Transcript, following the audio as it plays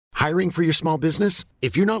Hiring for your small business?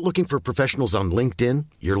 If you're not looking for professionals on LinkedIn,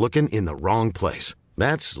 you're looking in the wrong place.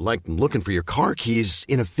 That's like looking for your car keys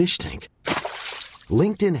in a fish tank.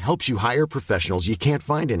 LinkedIn helps you hire professionals you can't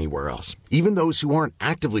find anywhere else, even those who aren't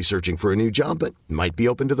actively searching for a new job but might be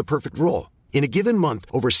open to the perfect role. In a given month,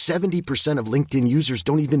 over 70% of LinkedIn users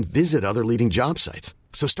don't even visit other leading job sites.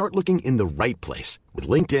 So start looking in the right place. With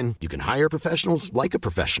LinkedIn, you can hire professionals like a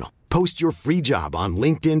professional. Post your free job on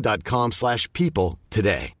linkedin.com/people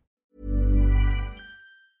today.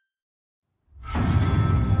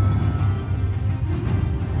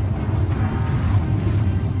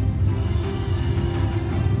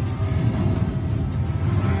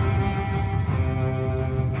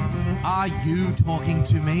 Are you talking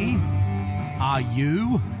to me? Are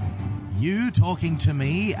you talking to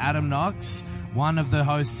me, Adam Knox, one of the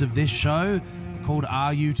hosts of this show called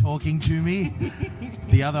Are You Talking to Me?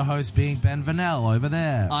 The other host being Ben Vanel over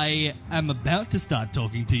there. I am about to start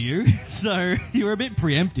talking to you, so you're a bit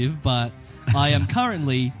preemptive, but I am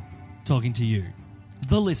currently talking to you,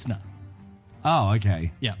 the listener. Oh,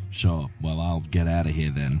 okay. Yeah. Sure. Well, I'll get out of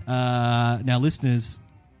here then. Now, listeners,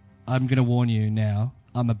 I'm going to warn you now.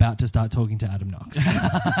 I'm about to start talking to Adam Knox.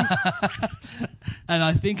 And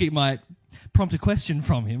I think it might prompt a question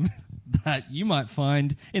from him that you might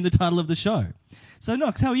find in the title of the show. So,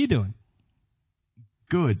 Knox, how are you doing?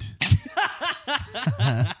 Good.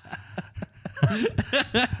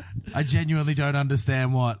 I genuinely don't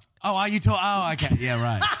understand what... Oh, are you talking... Oh, okay. Yeah,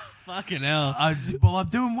 right. Fucking hell. Well, I'm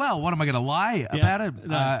doing well. What, am I going to lie about it?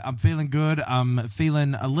 No. I'm feeling good. I'm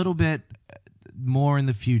feeling a little bit more in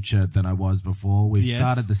the future than I was before. We've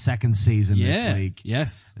started the second season this week.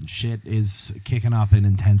 Yes. And shit is kicking up in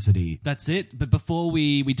intensity. That's it. But before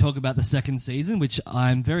we talk about the second season, which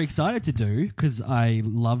I'm very excited to do because I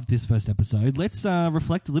loved this first episode, let's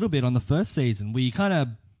reflect a little bit on the first season. We kind of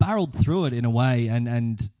barreled through it in a way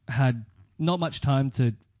and had not much time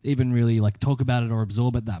to even really like talk about it or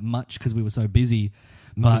absorb it that much because we were so busy.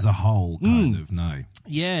 Not as a whole, kind of, no.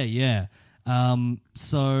 Yeah. Let's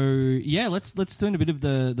turn a bit of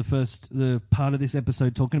the part of this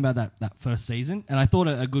episode talking about that first season. And I thought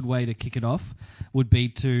a good way to kick it off would be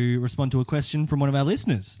to respond to a question from one of our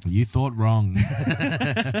listeners. You thought wrong.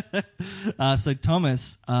 So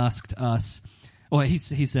Thomas asked us, or he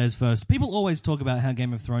says first, people always talk about how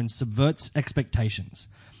Game of Thrones subverts expectations.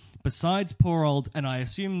 Besides poor old, and I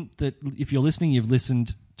assume that if you're listening, you've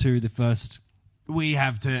listened to the first. We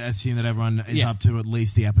have to assume that everyone is up to at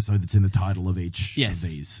least the episode that's in the title of each of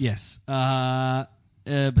these. Yes.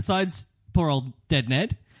 Besides poor old Dead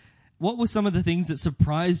Ned, what were some of the things that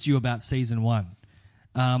surprised you about season one?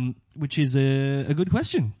 Which is a good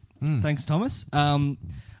question. Thanks, Thomas.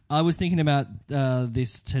 I was thinking about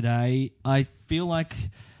this today. I feel like,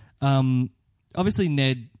 obviously,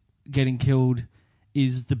 Ned getting killed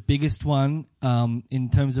is the biggest one in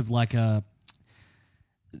terms of like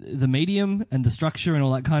the medium and the structure and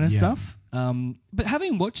all that kind of stuff. But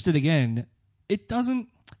having watched it again, it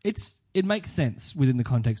makes sense within the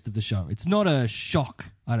context of the show. It's not a shock,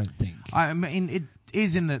 I don't think. I mean, it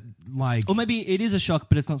is in the, like... Or maybe it is a shock,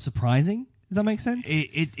 but it's not surprising. Does that make sense?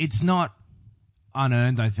 It's not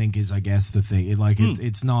unearned, I think, is, I guess, the thing.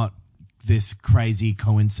 It's not this crazy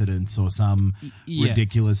coincidence or some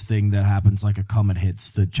ridiculous thing that happens, like a comet hits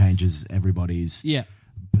that changes everybody's...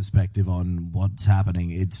 perspective on what's happening.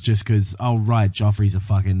 It's just because, oh right, Joffrey's a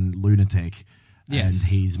fucking lunatic, and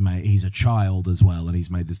he's a child as well, and he's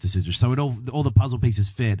made this decision. So all the puzzle pieces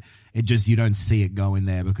fit. It just, you don't see it go in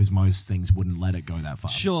there because most things wouldn't let it go that far.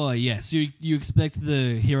 Sure, yes. You expect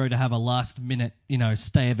the hero to have a last minute,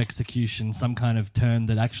 stay of execution, some kind of turn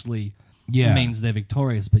that actually means they're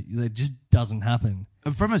victorious, but it just doesn't happen.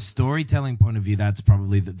 From a storytelling point of view, that's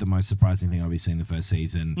probably the most surprising thing I've seen in the first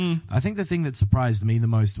season. I think the thing that surprised me the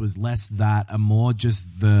most was less that and more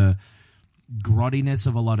just the grottiness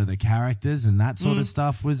of a lot of the characters and that sort of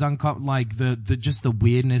stuff was like just the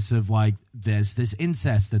weirdness of like there's this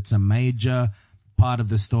incest that's a major part of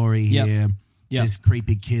the story here. This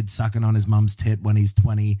creepy kid sucking on his mum's tit when he's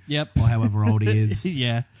 20 or however old he is.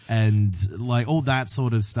 And like all that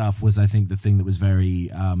sort of stuff was, I think, the thing that was very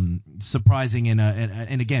surprising in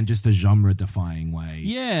and again, just a genre-defying way.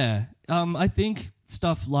 I think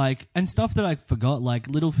stuff like, and stuff that I forgot, like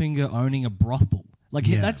Littlefinger owning a brothel. Like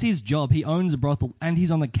that's his job. He owns a brothel and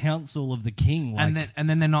he's on the council of the king. Like, and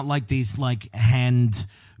then they're not like these like hand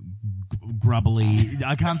grubbly.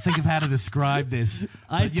 I can't think of how to describe this.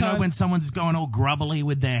 But you know when someone's going all grubbly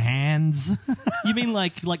with their hands? You mean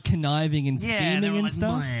like conniving and scheming and like,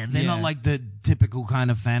 stuff? They're not like the typical kind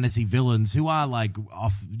of fantasy villains who are like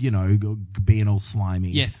off, being all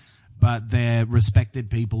slimy. Yes. but they're respected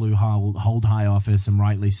people who hold high office, and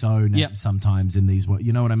rightly so. Yep. Sometimes in these,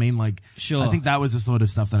 you know what I mean? Like, Sure. I think that was the sort of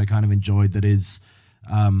stuff that I kind of enjoyed. That is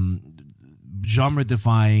genre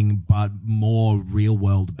defying, but more real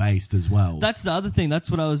world based as well. That's the other thing.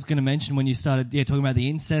 That's what I was going to mention when you started talking about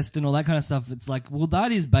the incest and all that kind of stuff. It's like, well,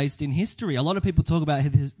 that is based in history. A lot of people talk about how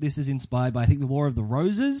this is inspired by, I think, the War of the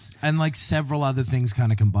Roses. And like several other things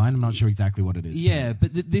kind of combined. I'm not sure exactly what it is. Yeah,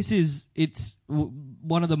 but it's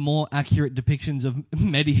one of the more accurate depictions of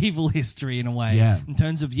medieval history in a way. Yeah. In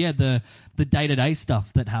terms of, the day-to-day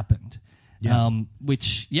stuff that happened. Yeah.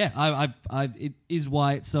 Which it is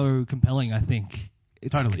why it's so compelling. I think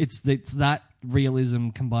Totally. it's that realism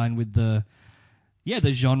combined with the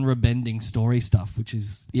genre bending story stuff, which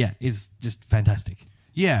is just fantastic.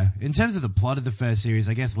 Yeah, in terms of the plot of the first series,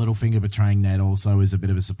 I guess Littlefinger betraying Ned also is a bit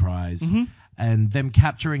of a surprise. Mm-hmm. And them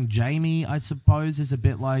capturing Jaime, I suppose, is a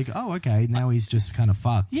bit like, oh, okay, now he's just kind of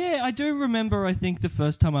fucked. Yeah, I do remember, I think the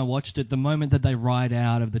first time I watched it, the moment that they ride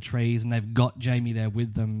out of the trees and they've got Jaime there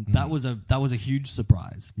with them, that was a huge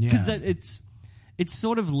surprise. Yeah. Because it's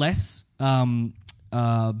sort of less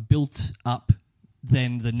built up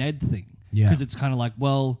than the Ned thing. Yeah. Because it's kind of like,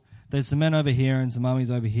 well, there's some men over here and some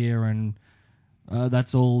mummies over here, and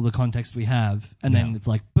that's all the context we have. And then it's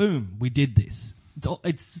like, boom, we did this.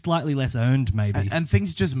 It's slightly less earned, maybe. And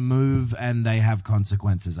things just move and they have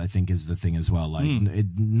consequences, I think, is the thing as well. Like,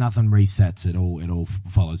 nothing resets, it all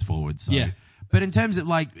follows forward. So. Yeah. But in terms of,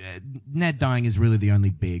 like, Ned dying is really the only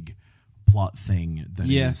big plot thing that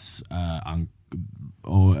is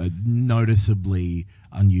noticeably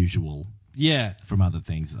unusual. Yeah. From other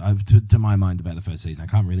things, to my mind, about the first season,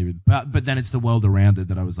 I can't really. But then it's the world around it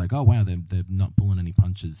that I was like, oh wow, they're not pulling any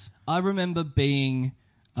punches. I remember being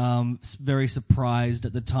very surprised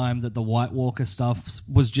at the time that the White Walker stuff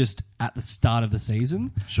was just at the start of the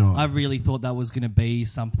season. Sure. I really thought that was going to be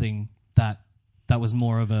something that was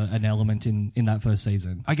more of an element in that first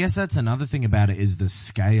season. I guess that's another thing about it is the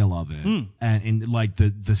scale of it, and in like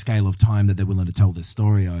the scale of time that they're willing to tell this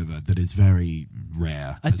story over, that is very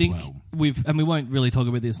rare. I think we won't really talk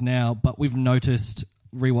about this now, but we've noticed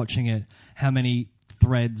rewatching it how many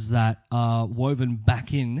threads that are woven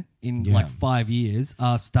back in like 5 years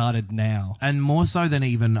are started now, and more so than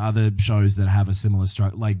even other shows that have a similar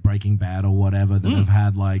structure, like Breaking Bad or whatever, that have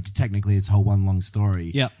had like technically it's a whole one long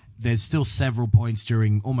story. Yeah. There's still several points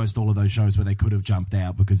during almost all of those shows where they could have jumped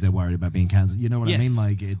out because they're worried about being cancelled. You know what I mean?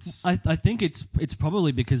 Like it's. I think it's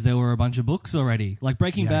probably because there were a bunch of books already. Like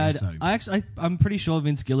Breaking Bad. So. I'm pretty sure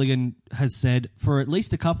Vince Gilligan has said for at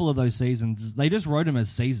least a couple of those seasons they just wrote them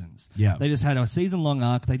as seasons. Yeah. They just had a season long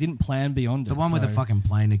arc. They didn't plan beyond it. The one where the fucking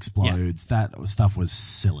plane explodes. That stuff was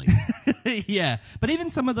silly. Yeah, but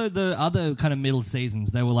even some of the other kind of middle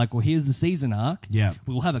seasons, they were like, well, here's the season arc. Yeah.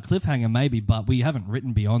 We'll have a cliffhanger maybe, but we haven't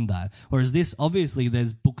written beyond that. Whereas this, obviously,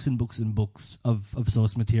 there's books and books and books of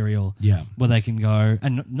source material. Yeah. Where they can go,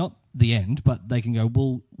 and not the end, but they can go,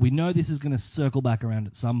 well, we know this is going to circle back around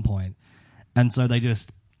at some point. And so they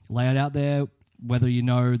just lay it out there, whether you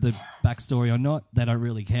know the backstory or not, they don't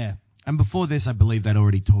really care. And before this, I believe they'd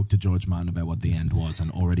already talked to George Martin about what the end was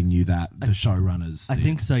and already knew that, the showrunners. I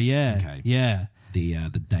think so, yeah. Okay. Yeah.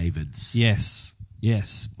 The Davids. Yes.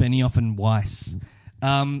 Benioff and Weiss.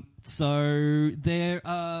 So there's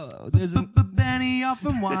Benioff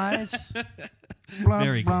and Weiss.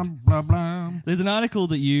 Very good. Blah, blah. There's an article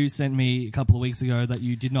that you sent me a couple of weeks ago that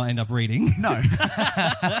you did not end up reading. No.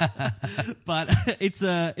 But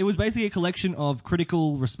it was basically a collection of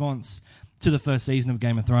critical response to the first season of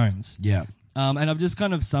Game of Thrones. Yeah. And I've just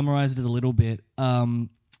kind of summarized it a little bit.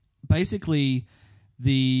 Basically,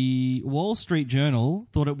 the Wall Street Journal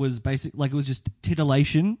thought it was it was just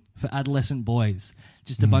titillation for adolescent boys.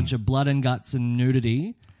 Just a bunch of blood and guts and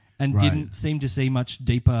nudity, and didn't seem to see much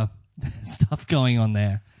deeper stuff going on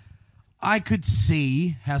there. I could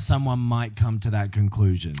see how someone might come to that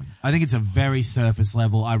conclusion. I think it's a very surface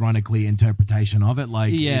level, ironically, interpretation of it.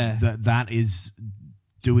 Like, that is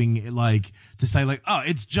doing, like, to say, like, oh,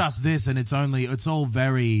 it's just this and it's all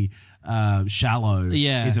very shallow.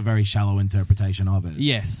 Yeah. Is a very shallow interpretation of it.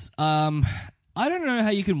 Yes. I don't know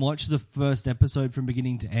how you can watch the first episode from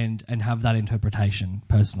beginning to end and have that interpretation,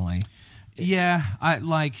 personally. Yeah,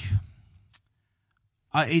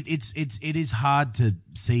 it is hard to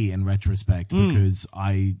see in retrospect because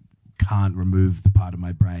I can't remove the part of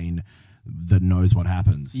my brain that knows what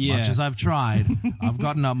happens. Yeah. Much as I've tried, I've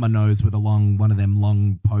gotten up my nose with one of them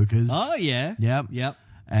long pokers. Oh, yeah. Yep.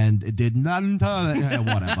 And it did nothing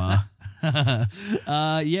to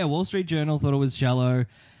whatever. Wall Street Journal thought it was shallow.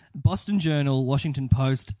 Boston Journal, Washington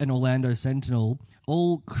Post, and Orlando Sentinel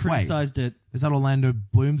all criticized it. Is that Orlando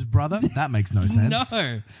Bloom's brother? That makes no sense.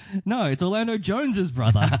 No, it's Orlando Jones's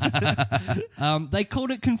brother. They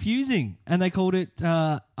called it confusing, and they called it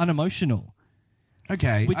unemotional.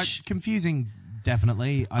 Okay, Which- confusing.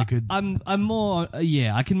 Definitely, I could. I'm more.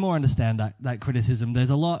 I can more understand that criticism. There's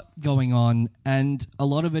a lot going on, and a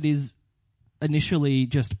lot of it is initially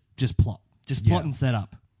just plot, and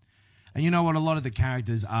setup. And you know what? A lot of the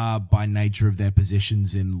characters are, by nature of their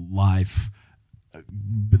positions in life,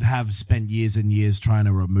 have spent years and years trying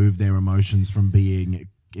to remove their emotions from being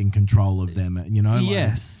in control of them. You know,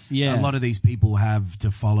 Yes, yeah. A lot of these people have to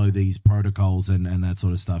follow these protocols and that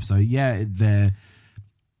sort of stuff. So yeah,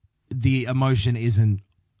 the emotion isn't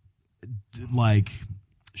like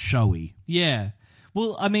showy. Yeah.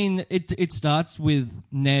 Well, I mean, it starts with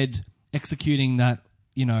Ned executing that,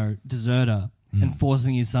 deserter and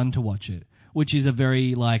forcing his son to watch it, which is a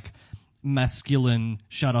very, masculine,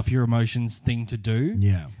 shut off your emotions thing to do.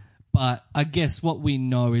 Yeah. But I guess what we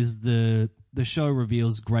know is the show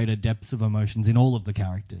reveals greater depths of emotions in all of the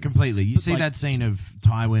characters. Completely. You see that scene of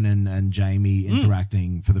Tywin and Jaime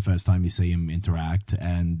interacting for the first time you see him interact,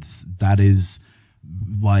 and that is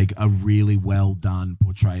like a really well done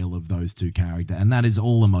portrayal of those two characters, and that is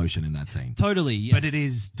all emotion in that scene. Totally, yes. But it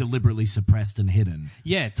is deliberately suppressed and hidden.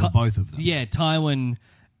 Yeah, for both of them. Yeah, Tywin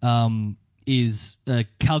is a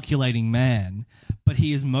calculating man, but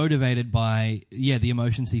he is motivated by the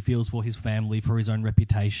emotions he feels for his family, for his own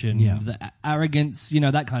reputation, the arrogance,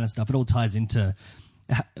 that kind of stuff. It all ties into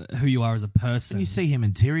who you are as a person. And you see him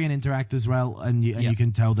and Tyrion interact as well, and you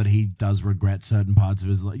can tell that he does regret certain parts of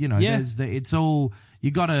his life. It's all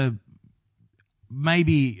you got to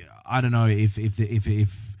maybe. I don't know if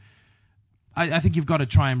I think you've got to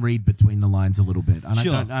try and read between the lines a little bit, and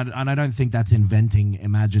sure. I don't think that's inventing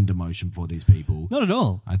imagined emotion for these people. Not at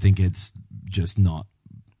all. I think it's just not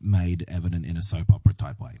made evident in a soap opera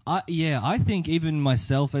type way. I think even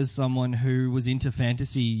myself, as someone who was into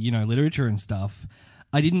fantasy, literature and stuff,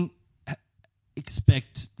 I didn't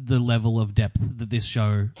expect the level of depth that this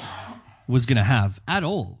show was going to have at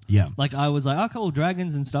all. Yeah. Like, I was like, a couple of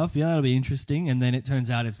dragons and stuff, that'll be interesting. And then it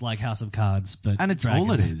turns out it's like House of Cards, but and it's dragons.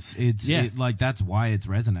 all it is. It's that's why it's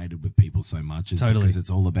resonated with people so much. Totally. Because it's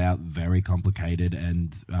all about very complicated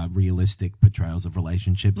and realistic portrayals of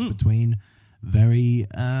relationships between very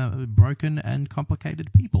broken and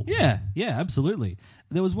complicated people. Yeah, absolutely.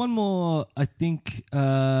 There was one more, I think,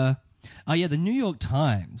 the New York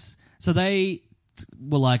Times. So they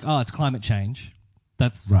were like, it's climate change.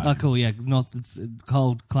 That's right. Oh, cool, yeah. It's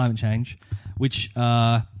called climate change, which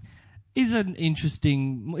is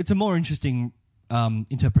it's a more interesting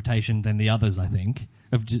interpretation than the others, I think,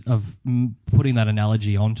 of putting that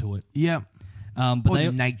analogy onto it. Yeah.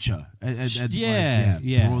 But nature.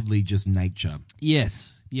 Broadly just nature.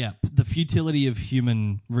 Yes, yeah. The futility of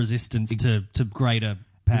human resistance to greater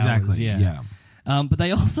powers. Exactly, yeah. But they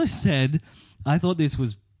also said, I thought this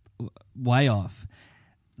was way off,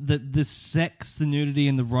 that the sex, the nudity,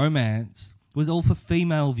 and the romance was all for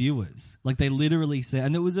female viewers. Like, they literally said,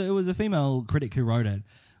 and it was a female critic who wrote it,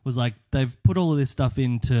 was like, they've put all of this stuff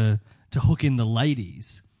in to hook in the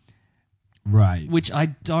ladies. Right. Which I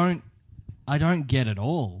don't get at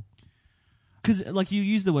all. Because, you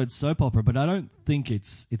use the word soap opera, but I don't think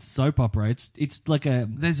it's soap opera. It's like a...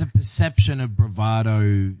 There's a perception of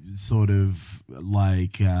bravado, sort of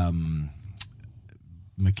like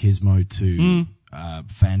machismo to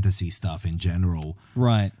fantasy stuff in general.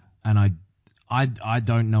 Right. And I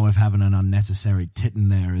don't know if having an unnecessary tit in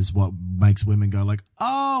there is what makes women go like,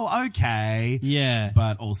 oh, okay. Yeah.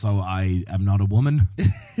 But also I am not a woman.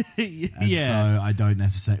 And so I don't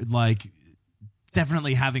necessarily...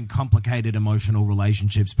 Definitely having complicated emotional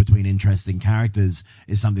relationships between interesting characters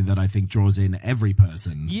is something that I think draws in every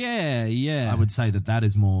person. Yeah. I would say that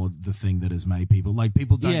is more the thing that has made people...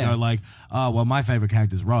 people don't go like, oh, well, my favorite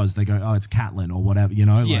character is Roz. They go, oh, it's Catelyn or whatever,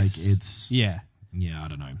 Yes. it's... Yeah. Yeah, I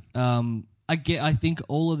don't know. I think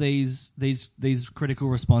all of these critical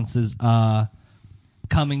responses are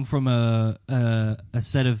coming from a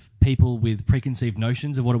set of people with preconceived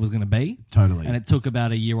notions of what it was going to be. Totally. And it took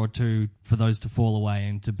about a year or two for those to fall away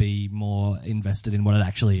and to be more invested in what it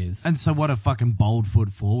actually is. And so what a fucking bold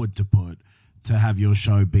foot forward to put, to have your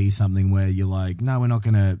show be something where you're like, no, we're not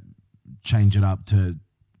going to change it up to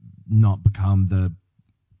not become the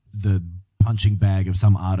punching bag of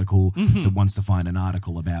some article that wants to find an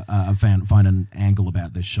article about, find an angle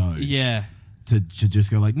about this show. Yeah. To just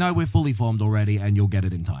go like, no, we're fully formed already and you'll get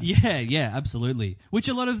it in time. Yeah, absolutely. Which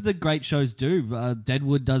a lot of the great shows do.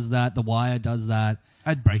 Deadwood does that. The Wire does that.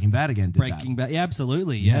 Breaking Bad again did Breaking Bad, yeah,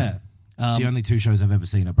 absolutely, yeah. The only two shows I've ever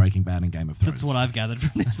seen are Breaking Bad and Game of Thrones. That's what I've gathered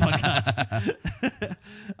from this podcast.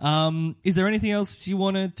 Is there anything else you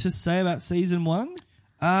wanted to say about season 1?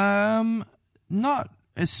 Not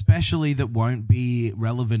especially that won't be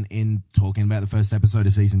relevant in talking about the first episode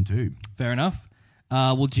of season 2. Fair enough.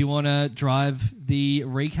 Well, do you want to drive the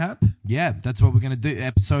recap? Yeah, that's what we're going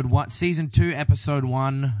to do. Season 2, episode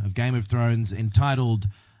 1 of Game of Thrones, entitled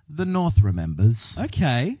 "The North Remembers."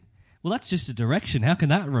 Okay. Well, that's just a direction. How can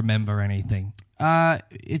that remember anything?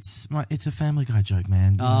 It's a Family Guy joke,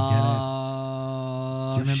 man. You don't get it.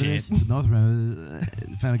 Do you remember this? The North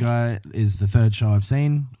Remembers. Family Guy is the third show I've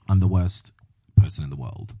seen. I'm the worst person in the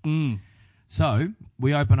world. So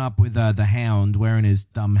we open up with the Hound wearing his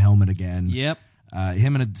dumb helmet again. Yep.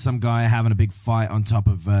 Him and some guy having a big fight on top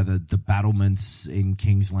of the battlements in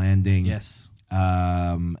King's Landing. Yes.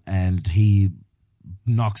 And he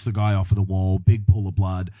knocks the guy off of the wall. Big pool of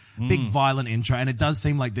blood. Big violent intro. And it does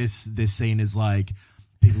seem like this scene is like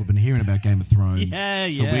people have been hearing about Game of Thrones.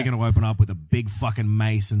 So we're going to open up with a big fucking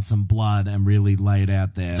mace and some blood and really lay it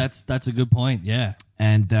out there. That's a good point. Yeah.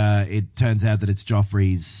 And it turns out that it's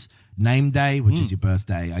Joffrey's name day, which is your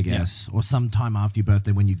birthday, I guess, or sometime after your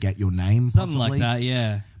birthday when you get your name, Something possibly. like that,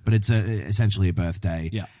 yeah. But it's essentially a birthday.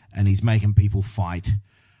 Yeah. And he's making people fight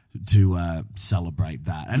to celebrate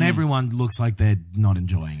that. And everyone looks like they're not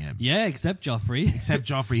enjoying it. Yeah, except Joffrey. Except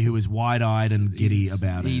Joffrey, who is wide-eyed and giddy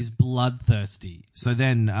about it. He's bloodthirsty. So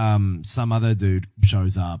then some other dude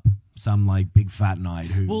shows up, some like big fat knight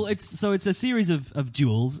who... Well, it's a series of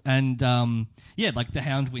duels, and like the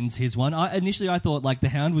Hound wins his one. Initially I thought like the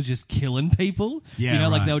Hound was just killing people. Yeah,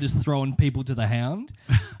 like right. they were just throwing people to the Hound.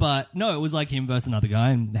 But no, it was like him versus another guy,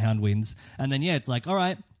 and the Hound wins. And then it's like, all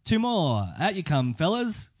right, 2 more. Out you come,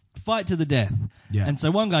 fellas. Fight to the death. Yeah. And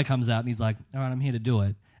so one guy comes out and he's like, all right, I'm here to do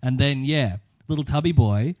it. And then, little tubby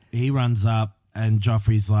boy. He runs up and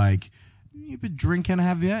Joffrey's like, you been drinking,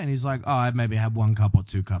 have you? And he's like, oh, I maybe had 1 cup or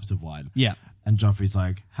 2 cups of wine. Yeah. And Joffrey's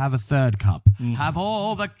like, have a 3rd cup. Have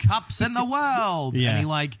all the cups in the world. Yeah. And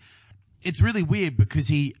he it's really weird because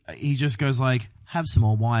he just goes like, have some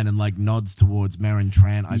more wine and like nods towards Meryn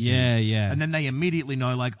Trant, I think. Yeah. And then they immediately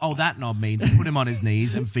know like, oh, that nod means put him on his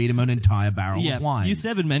knees and feed him an entire barrel of wine. You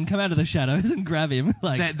 7 men come out of the shadows and grab him.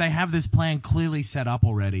 They have this plan clearly set up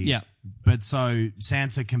already. Yeah. But so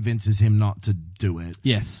Sansa convinces him not to do it.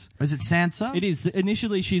 Yes. Is it Sansa? It is.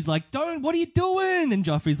 Initially, she's like, what are you doing? And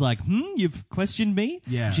Joffrey's like, you've questioned me?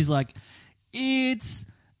 Yeah. And she's like, it's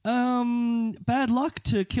bad luck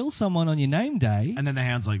to kill someone on your name day. And then the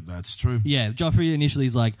Hound's like, that's true. Yeah, Joffrey initially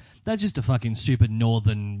is like, that's just a fucking stupid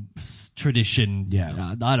northern tradition.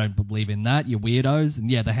 Yeah. I don't believe in that, you weirdos. And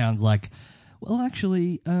the Hound's like, well,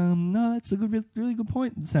 actually, no, that's a really good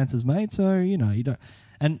point that Sansa's made. So, you don't.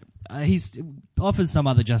 And he offers some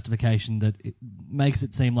other justification that it makes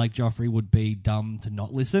it seem like Joffrey would be dumb to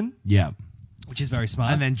not listen. Yeah. Which is very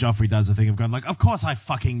smart. And then Joffrey does the thing of going like, of course I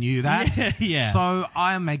fucking knew that. Yeah. So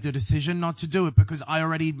I make the decision not to do it because I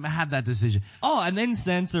already had that decision. Oh, and then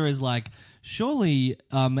Sansa is like, surely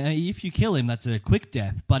if you kill him, that's a quick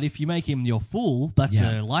death. But if you make him your fool, that's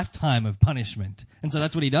a lifetime of punishment. And so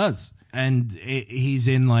that's what he does. And he's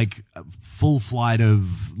in like full flight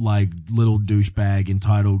of like little douchebag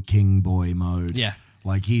entitled king boy mode. Yeah.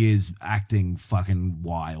 Like he is acting fucking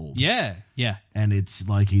wild. Yeah. And it's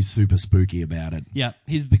like he's super spooky about it. Yeah.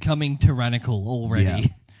 He's becoming tyrannical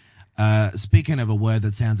already. Yeah. Speaking of a word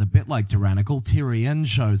that sounds a bit like tyrannical, Tyrion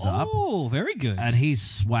shows up. Oh, very good. And he's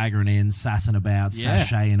swaggering in, sassing about,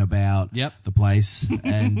 sashaying about the place.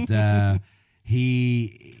 And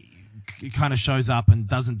he kind of shows up and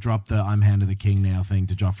doesn't drop the I'm Hand of the King now thing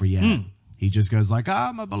to Joffrey yet. He just goes like,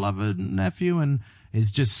 my beloved nephew, and is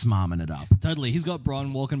just smarming it up. Totally. He's got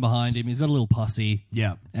Bronn walking behind him. He's got a little posse.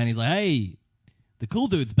 Yeah. And he's like, hey, the cool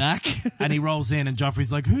dude's back. And he rolls in and Joffrey's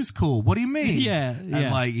like, who's cool? What do you mean? Yeah.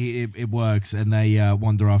 And like it works. And they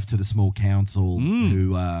wander off to the small council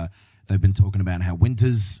who they've been talking about how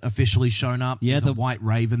winter's officially shown up. Yeah. There's a white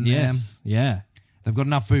raven there. Yes. Yeah. They've got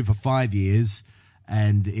enough food for 5 years.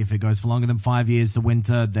 And if it goes for longer than 5 years, the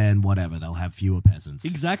winter, then whatever. They'll have fewer peasants.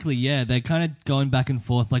 Exactly, yeah. They're kind of going back and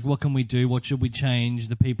forth, like, what can we do? What should we change?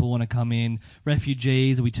 The people want to come in.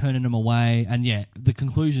 Refugees, are we turning them away? And the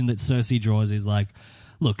conclusion that Cersei draws is like,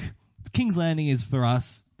 look, King's Landing is for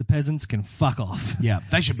us. The peasants can fuck off. Yeah,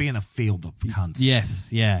 they should be in a field of cunts. Yes,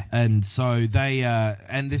 yeah. And so they,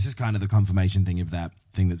 and this is kind of the confirmation thing of that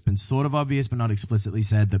thing that's been sort of obvious but not explicitly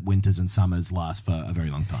said, that winters and summers last for a very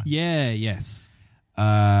long time. Yeah, yes. So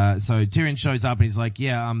Tyrion shows up and he's like,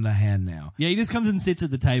 yeah, I'm the Hand now. Yeah, he just comes and sits at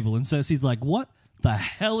the table and Cersei's like, what the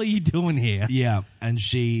hell are you doing here? Yeah, and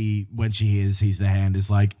she, when she hears he's the Hand, is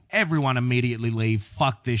like, everyone immediately leave.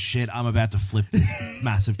 Fuck this shit. I'm about to flip this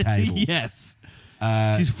massive table. Yes.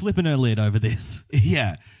 She's flipping her lid over this.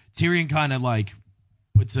 Yeah. Tyrion kind of like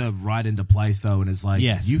puts her right into place though and is like,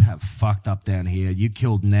 Yes. you have fucked up down here. You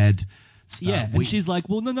killed Ned. Yeah, and she's like,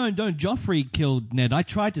 well, no, don't. Joffrey killed Ned. I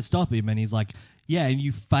tried to stop him, and he's like, yeah, and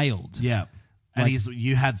you failed. Yeah. And Like-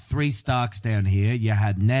 you had 3 Starks down here. You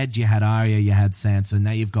had Ned, you had Arya, you had Sansa.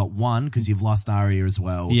 Now you've got 1 because you've lost Arya as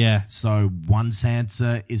well. Yeah. So 1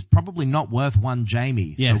 Sansa is probably not worth 1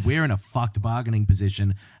 Jaime. Yes. So we're in a fucked bargaining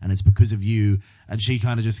position, and it's because of you. And she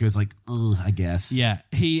kind of just goes like, ugh, I guess. Yeah,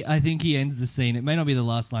 I think he ends the scene. It may not be the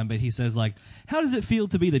last line, but he says like, how does it feel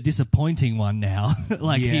to be the disappointing one now?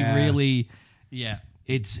 Like Yeah. he really, yeah.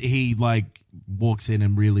 He like walks in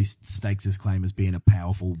and really stakes his claim as being a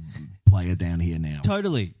powerful player down here now,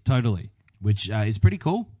 Totally. which is pretty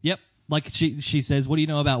cool. Yep. Like she says, what do you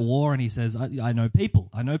know about war? And he says, I know people.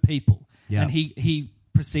 Yeah. And he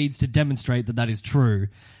proceeds to demonstrate that is true.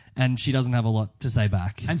 And she doesn't have a lot to say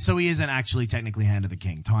back. And so he isn't actually technically Hand of the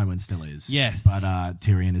King. Tywin still is. Yes. But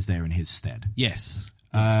Tyrion is there in his stead. Yes.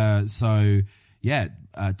 So, yeah,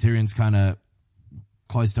 Tyrion's kind of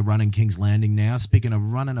close to running King's Landing now. Speaking of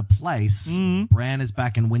running a place, Bran is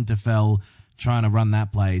back in Winterfell trying to run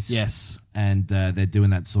that place. Yes. And they're doing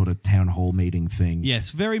that sort of town hall meeting thing. Yes,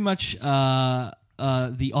 very much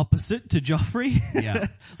the opposite to Joffrey. Yeah.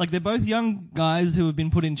 Like they're both young guys who have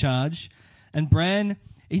been put in charge. And Bran,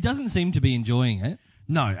 he doesn't seem to be enjoying it.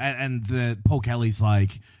 No, and Paul Kelly's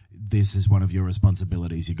like, this is one of your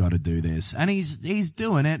responsibilities. You got to do this. And he's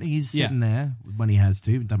doing it. He's sitting there when he has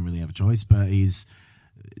to. Doesn't really have a choice, but he's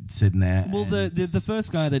sitting there. Well, the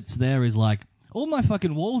first guy that's there is like, all my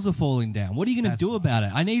fucking walls are falling down. What are you going to do about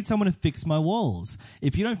it? I need someone to fix my walls.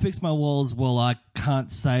 If you don't fix my walls, well, I can't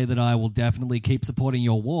say that I will definitely keep supporting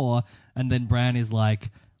your war. And then Bran is like,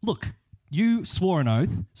 look, you swore an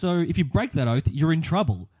oath, so if you break that oath, you're in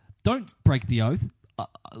trouble. Don't break the oath.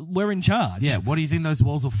 We're in charge. Yeah, what do you think those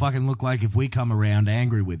walls will fucking look like if we come around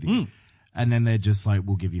angry with you? And then they're just like,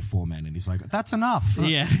 we'll give you 4 men. And he's like, that's enough.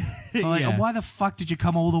 Yeah. So like, Yeah. why the fuck did you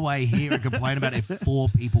come all the way here and complain about if 4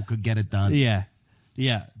 people could get it done? Yeah.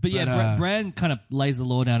 Yeah. But yeah, Bran kind of lays the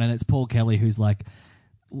law down, and it's Paul Kelly who's like,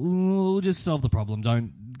 we'll just solve the problem.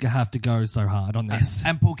 Don't have to go so hard on this.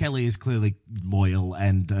 And Paul Kelly is clearly loyal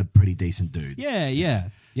and a pretty decent dude.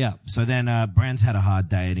 Yeah. So then Bran's had a hard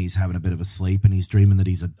day and he's having a bit of a sleep and he's dreaming that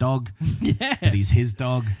he's a dog. Yes. That he's his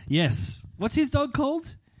dog. Yes. What's his dog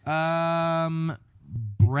called? Bran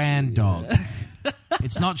dog.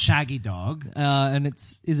 It's not Shaggy Dog. And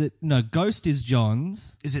Ghost is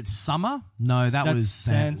John's. Is it Summer? No, that That's was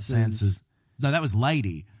Sansa's. Sansa's. No, that was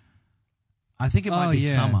Lady. I think it might be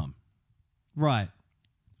yeah. Summer. Right.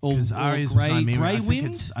 Or Because Arya's was Grey Nymeria.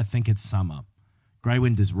 Wind? I think it's Summer. Grey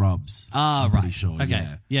Wind is Rob's. Ah, I'm right. pretty sure. Okay.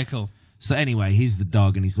 Yeah. Cool. So anyway, he's the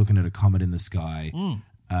dog and he's looking at a comet in the sky.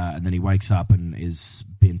 And then he wakes up and is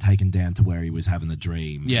being taken down to where he was having the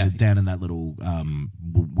dream. Yeah. Down in that little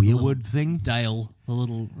weirwood thing. Dale, the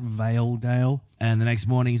little Vale Dale. And the next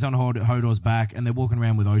morning he's on Hodor's back and they're walking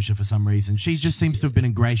around with Osha for some reason. She just seems to have been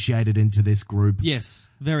ingratiated into this group. Yes,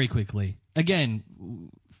 very quickly. Again,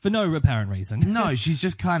 for no apparent reason. No, she's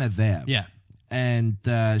just kind of there. Yeah. And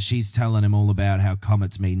she's telling him all about how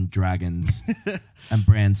comets mean dragons. And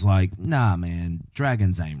Bran's like, nah, man,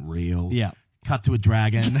 dragons ain't real. Yeah. Cut to a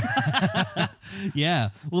dragon. Yeah.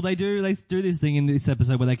 Well, they do this thing in this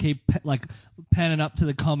episode where they keep panning up to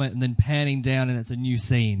the comet and then panning down, and it's a new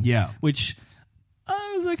scene. Yeah. Which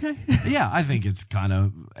was okay. Yeah, I think it's kind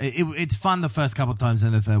of it's fun the first couple of times,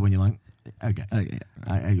 and the third one you're like, okay,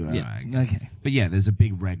 Okay. But yeah, there's a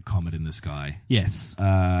big red comet in the sky, Yes.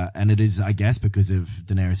 and it is, I guess, because of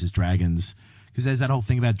Daenerys' dragons, because there's that whole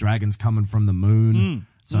thing about dragons coming from the moon.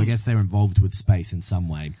 So I guess they're involved with space in some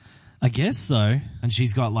way. I guess so. And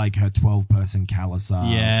she's got like her 12-person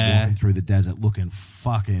Khalasar walking through the desert looking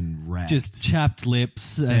fucking wrecked. Just chapped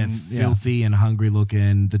lips. They're And filthy and hungry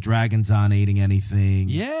looking. The dragons aren't eating anything.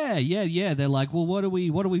 Yeah. They're like, well, what do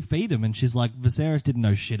we feed them? And she's like, Viserys didn't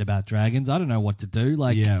know shit about dragons. I don't know what to do.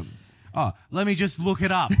 Like, Yeah. Oh, let me just look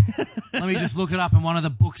it up. Let me just look it up in one of the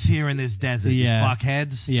books here in this desert, Yeah. you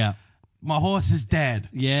fuckheads. Yeah. My horse is dead.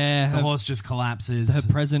 Yeah. The horse just collapses. Her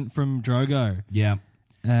present from Drogo. Yeah.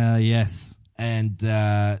 Yes.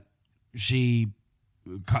 And she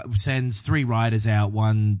sends 3 riders out.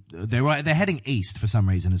 They're heading east for some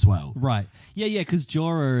reason as well. Right. Yeah, because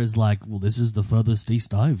Jorah is like, well, this is the furthest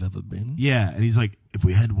east I've ever been. Yeah, and he's like, if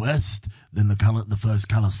we head west, then the first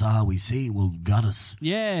Khalasar we see will gut us.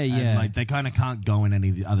 Yeah. And, like, they kind of can't go in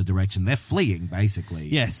any other direction. They're fleeing, basically.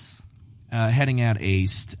 Yes. heading out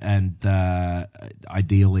east and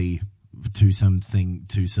ideally to some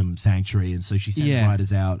sanctuary. And so she sends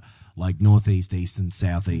riders out like northeast, east, and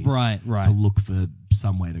southeast. Right. To look for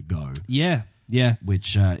somewhere to go. Yeah.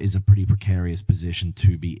 Which is a pretty precarious position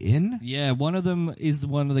to be in. Yeah, one of them is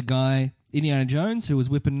one of the guy, Indiana Jones, who was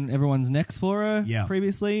whipping everyone's necks for her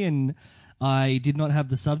previously, and I did not have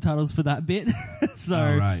the subtitles for that bit, so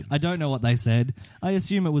I don't know what they said. I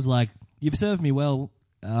assume it was like, you've served me well,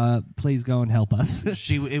 please go and help us.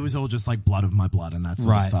 It was all just like blood of my blood and that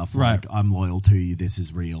sort of stuff. Like, I'm loyal to you, this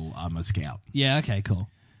is real, I'm a scout. Yeah, okay, cool.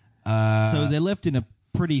 So they're left in a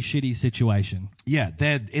pretty shitty situation. Yeah,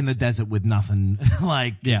 they're in the desert with nothing.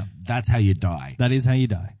 That's how you die. That is how you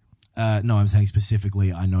die. No, I'm saying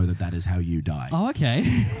specifically, I know that is how you die. Oh, okay.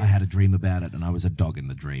 I had a dream about it, and I was a dog in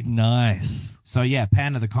the dream. Nice. So yeah,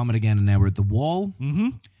 pan to the comet again, and now we're at the wall. Mm-hmm.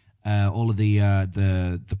 All of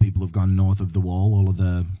the people have gone north of the wall. All of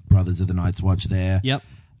the brothers of the Night's Watch there. Yep.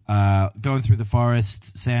 Going through the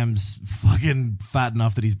forest, Sam's fucking fat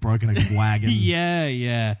enough that he's broken a wagon.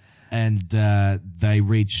 Yeah. And they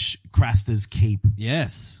reach Craster's Keep.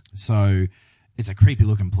 Yes. So it's a creepy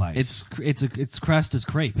looking place. It's Craster's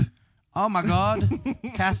Creep. Oh my god,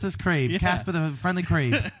 Castor's Creep, Casper the friendly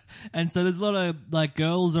creep. And so there's a lot of like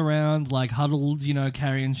girls around, like huddled,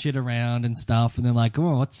 carrying shit around and stuff. And they're like,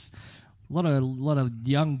 oh, what's a lot of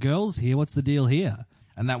young girls here? What's the deal here?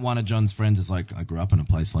 And that one of John's friends is like, I grew up in a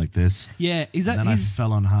place like this. Yeah, is that? And then I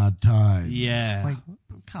fell on hard times. Yeah, like,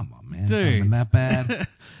 come on, man, dude, that bad.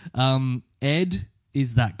 Ed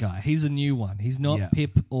is that guy. He's a new one. He's not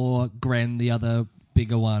Pip or Gren, the other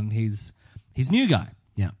bigger one. He's new guy.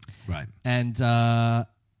 Yeah, right. And they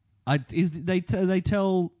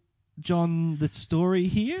tell John the story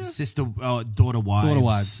here. Daughter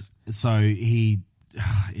wives. So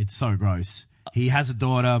it's so gross. He has a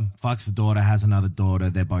daughter, fucks the daughter, has another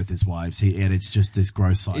daughter. They're both his wives. And it's just this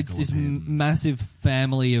gross cycle. It's this massive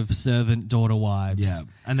family of servant daughter wives. Yeah.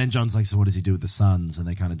 And then John's like, so what does he do with the sons? And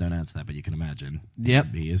they kind of don't answer that, but you can imagine.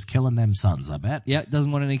 Yep. He is killing them sons, I bet. Yep.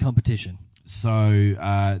 Doesn't want any competition.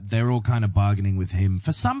 So they're all kind of bargaining with him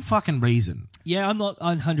for some fucking reason. Yeah, I'm not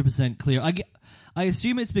 100% clear. I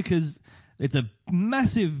assume it's because it's a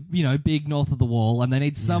massive, big north of the wall, and they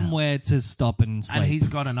need somewhere to stop and sleep. And he's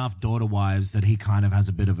got enough daughter wives that he kind of has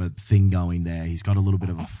a bit of a thing going there. He's got a little bit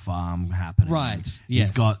of a farm happening. Right. Yes.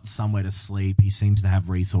 He's got somewhere to sleep. He seems to have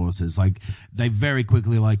resources. Like, they very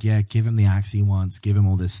quickly give him the axe he wants, give him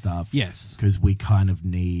all this stuff. Yes. Because we kind of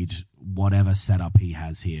need whatever setup he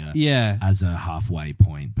has here as a halfway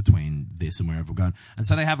point between this and wherever we're going. And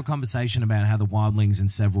so they have a conversation about how the wildlings in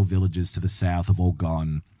several villages to the south have all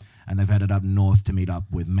gone, and they've headed up north to meet up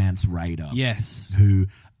with Mance Rayder. Yes. Who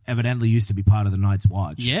evidently used to be part of the Night's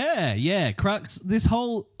Watch. Yeah.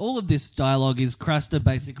 All of this dialogue is Craster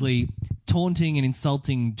basically taunting and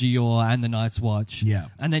insulting Gior and the Night's Watch. Yeah.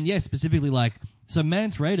 And then, specifically like, so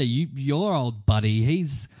Mance Rayder, your old buddy, he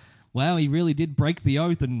really did break the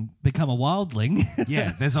oath and become a wildling.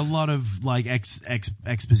 Yeah, there's a lot of like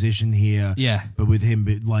exposition here. Yeah. But with him,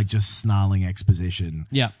 like just snarling exposition.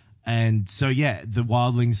 Yeah. And so, the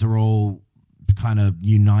wildlings are all kind of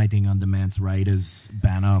uniting under Mance Rayder's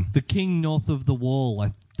banner. The king north of the wall,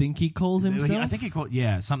 I think he calls himself. I think he called,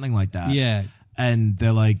 something like that. Yeah. And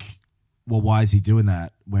they're like, well, why is he doing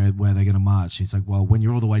that? Where are they going to march? He's like, well, when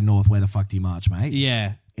you're all the way north, where the fuck do you march, mate?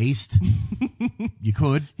 Yeah. East, you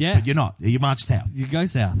could, but you're not. You march south. You go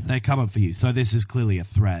south. They're coming for you. So this is clearly a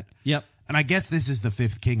threat. Yep. And I guess this is the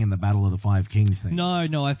fifth king in the Battle of the Five Kings thing.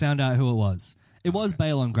 No, I found out who it was. It was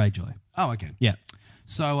Balon Greyjoy. Oh, okay. Yeah.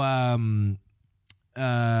 So,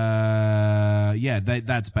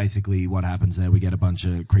 that's basically what happens there. We get a bunch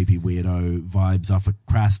of creepy weirdo vibes off of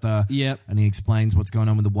Craster. Yep. And he explains what's going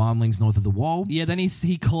on with the wildlings north of the wall. Yeah, then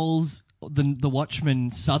he calls the Watchmen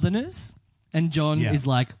Southerners. And John is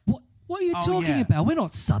like, what are you talking about? We're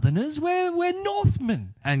not Southerners. We're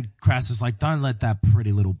Northmen. And Crass is like, don't let that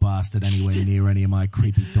pretty little bastard anywhere near any of my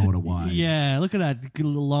creepy daughter wives. Yeah, look at that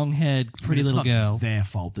little long-haired, pretty little girl. It's not their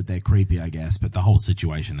fault that they're creepy, I guess, but the whole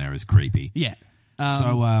situation there is creepy. Yeah.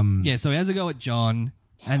 So he has a go at John,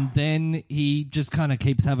 and then he just kind of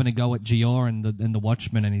keeps having a go at Gior and the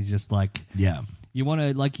Watchmen, and he's just like, You want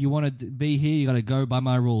to be here, you got to go by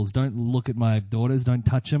my rules. Don't look at my daughters. Don't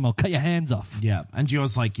touch them. I'll cut your hands off. Yeah. And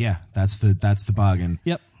Gior's like, that's the bargain.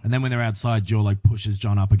 Yep. And then when they're outside, Gior like pushes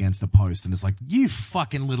John up against a post and it's like, you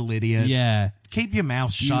fucking little idiot. Yeah. Keep your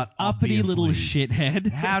mouth shut, uppity obviously. little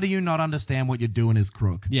shithead. How do you not understand what you're doing is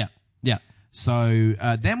crook? Yeah. Yeah. So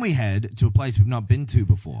then we head to a place we've not been to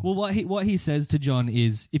before. Well, what he says to John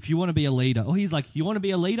is, if you want to be a leader, or he's like, you want to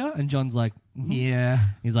be a leader? And John's like, Yeah.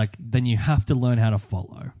 He's like, then you have to learn how to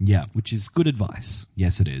follow. Yeah. Which is good advice.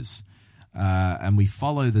 Yes, it is. And we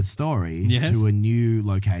follow the story Yes. to a new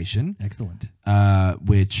location, Excellent.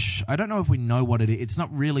 which I don't know if we know what it is. It's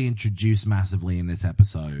not really introduced massively in this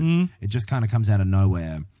episode. It just kind of comes out of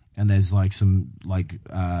nowhere. And there's like some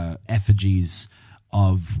effigies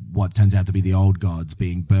of what turns out to be the old gods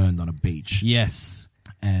being burned on a beach. Yes.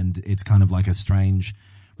 And it's kind of like a strange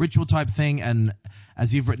ritual type thing. And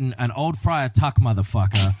as you've written, an old Friar Tuck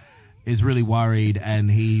motherfucker is really worried, and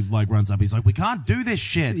he like runs up. He's like, "We can't do this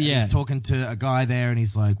shit." And Yeah. he's talking to a guy there, and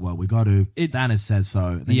he's like, "Well, we got to." Stannis says so.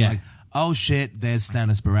 And then you're like, "Oh shit, there's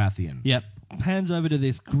Stannis Baratheon." Yep. Pans over to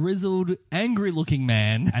this grizzled, angry-looking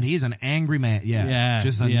man. And he is an angry man. Yeah. Yeah,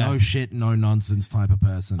 Just a yeah. no shit, no nonsense type of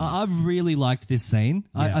person. I've really liked this scene.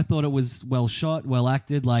 Yeah. I thought it was well shot, well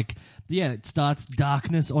acted. Like, yeah, it starts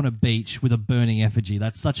darkness on a beach with a burning effigy.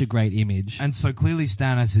 That's such a great image. And so clearly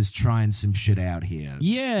Stannis is trying some shit out here.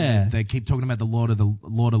 Yeah. They keep talking about the Lord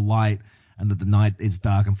of Light, and that the night is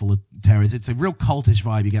dark and full of terrors. It's a real cultish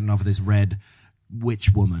vibe you're getting off of this red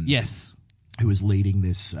witch woman. Yes. Who is leading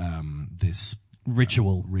this this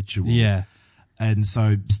Ritual. Yeah. And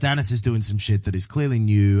so Stannis is doing some shit that is clearly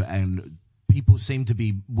new, and people seem to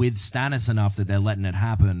be with Stannis enough that they're letting it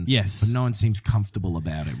happen. Yes. But no one seems comfortable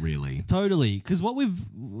about it, really. Totally. Because what we've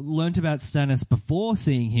learnt about Stannis before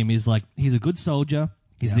seeing him is, like, he's a good soldier.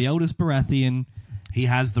 He's the eldest Baratheon. He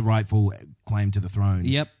has the rightful claim to the throne.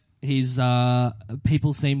 Yep. He's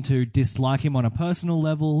people seem to dislike him on a personal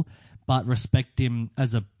level, but respect him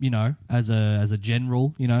as a, as a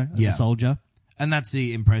general, as a soldier. And that's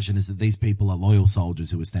the impression, is that these people are loyal soldiers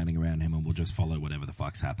who are standing around him and will just follow whatever the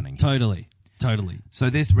fuck's happening. Totally. So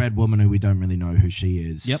this red woman, who we don't really know who she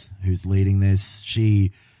is, who's leading this,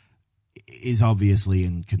 she is obviously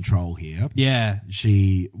in control here. Yeah.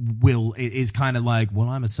 She is kind of like, well,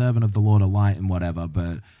 I'm a servant of the Lord of Light and whatever,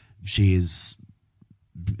 but she is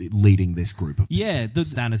leading this group of people. Yeah.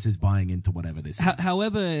 Stannis is buying into whatever this is.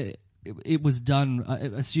 However, it was done,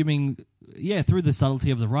 assuming, through the subtlety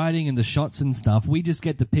of the writing and the shots and stuff, we just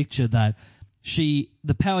get the picture that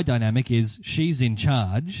the power dynamic is she's in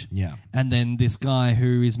charge. Yeah. And then this guy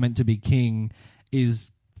who is meant to be king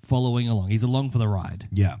is following along. He's along for the ride.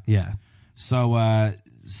 Yeah. Yeah. So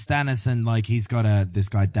Stannis, and like he's got this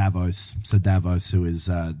guy Davos. So Davos, who is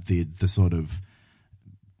the sort of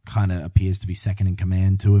kind of appears to be second in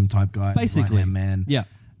command to him type guy, basically, right-hand man. Yeah.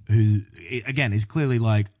 Who again is clearly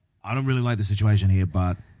like, I don't really like the situation here,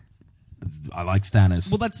 but I like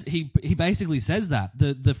Stannis. Well, he basically says that.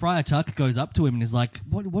 The Friar Tuck goes up to him and is like,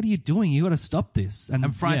 "What are you doing? You got to stop this."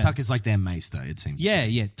 And Friar Tuck is like their maester, it seems.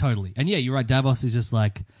 Yeah, totally. And yeah, you're right. Davos is just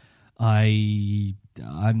like, I'm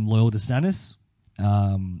loyal to Stannis.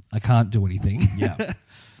 I can't do anything. Yeah.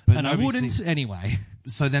 But and I wouldn't anyway.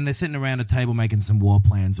 So then they're sitting around a table making some war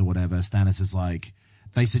plans or whatever. Stannis is like,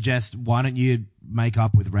 they suggest, why don't you make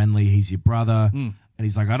up with Renly? He's your brother. And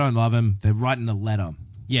he's like, I don't love him. They're writing a letter.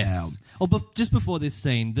 Yes. But just before this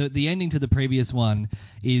scene, the ending to the previous one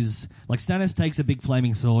is like Stannis takes a big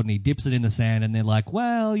flaming sword and he dips it in the sand, and they're like,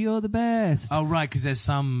 "Well, you're the best." Oh, right, because there's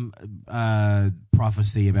some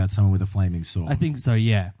prophecy about someone with a flaming sword. I think so,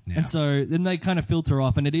 yeah. And so then they kind of filter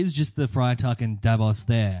off, and it is just the Friar Tuck and Davos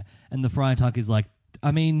there. And the Friar Tuck is like,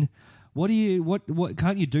 I mean, what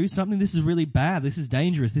can't you do something? This is really bad. This is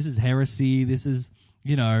dangerous. This is heresy. This is,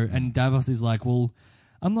 and Davos is like, well,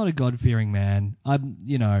 I'm not a God-fearing man.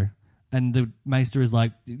 And the Maester is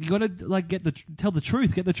like, you got to like tell the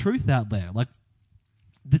truth, get the truth out there. Like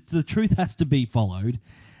the truth has to be followed.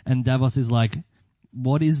 And Davos is like,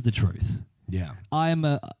 what is the truth? Yeah.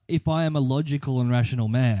 If I am a logical and rational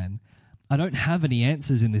man, I don't have any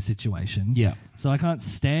answers in this situation. Yeah. So I can't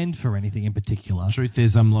stand for anything in particular. Truth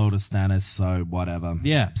is, I'm loyal to Stannis, so whatever.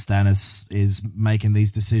 Yeah. Stannis is making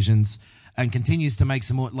these decisions and continues to make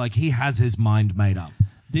some more, like he has his mind made up.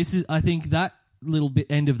 I think that little bit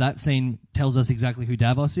end of that scene tells us exactly who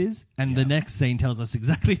Davos is, and the next scene tells us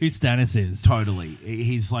exactly who Stannis is. Totally.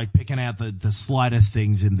 He's like picking out the slightest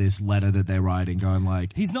things in this letter that they're writing, going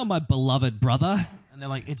like, he's not my beloved brother. And they're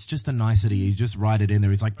like, it's just a nicety. You just write it in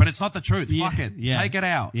there. He's like, but it's not the truth. Yeah. Fuck it. Yeah. Take it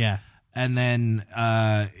out. Yeah. And then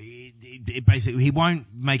basically he won't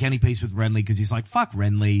make any peace with Renly because he's like, fuck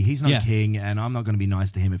Renly. He's not king, and I'm not going to be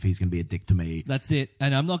nice to him if he's going to be a dick to me. That's it.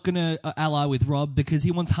 And I'm not going to ally with Robb because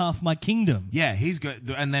he wants half my kingdom. Yeah, he's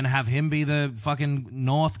good. And then have him be the fucking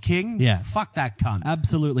North king? Yeah. Fuck that cunt.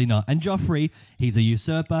 Absolutely not. And Joffrey, he's a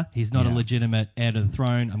usurper. He's not a legitimate heir to the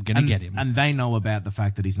throne. I'm going to get him. And they know about the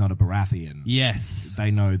fact that he's not a Baratheon. Yes.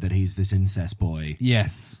 They know that he's this incest boy.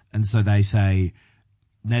 Yes. And so they say,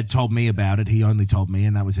 Ned told me about it. He only told me,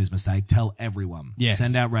 and that was his mistake. Tell everyone. Yes.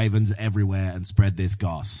 Send out ravens everywhere and spread this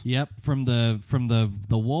goss. Yep, from the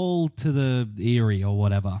wall to the Erie or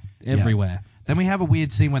whatever, everywhere. Then we have a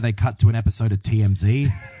weird scene where they cut to an episode of TMZ,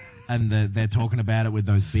 and they're talking about it with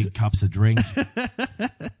those big cups of drink.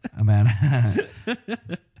 About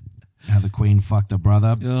how the Queen fucked her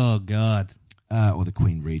brother. Oh God. Or the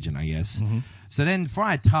Queen Regent, I guess. So then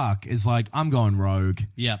Friar Tuck is like, I'm going rogue.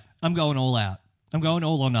 Yep, I'm going all out. I'm going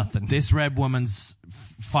all or nothing. This red woman's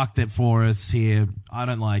fucked it for us here. I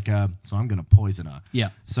don't like her, so I'm going to poison her. Yeah.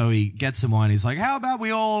 So he gets some wine. He's like, how about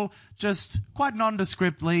we all just quite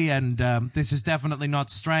nondescriptly, and this is definitely not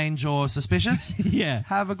strange or suspicious, Yeah.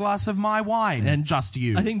 have a glass of my wine. And just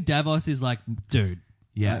you. I think Davos is like, dude,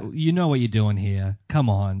 Yeah. you know what you're doing here. Come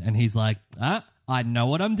on. And he's like, I know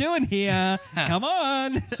what I'm doing here. Come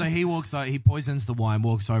on. So he walks over, he poisons the wine,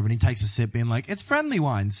 walks over, and he takes a sip, being like, it's friendly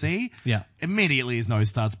wine, see? Yeah. Immediately his nose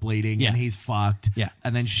starts bleeding, Yeah. and he's fucked. Yeah.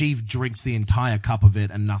 And then she drinks the entire cup of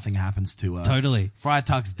it, and nothing happens to her. Totally. Friar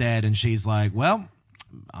Tuck's dead, and she's like, well,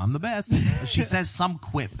 I'm the best. She says some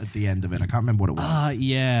quip at the end of it. I can't remember what it was.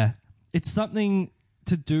 Yeah. It's something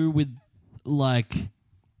to do with, like,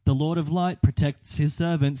 the Lord of Light protects his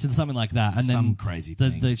servants and something like that. And Some then crazy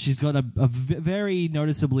thing. she's got a very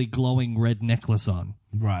noticeably glowing red necklace on.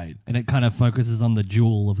 Right. And it kind of focuses on the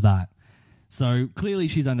jewel of that. So clearly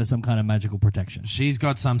she's under some kind of magical protection. She's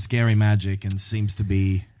got some scary magic and seems to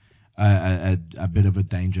be a bit of a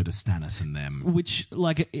danger to Stannis and them. Which,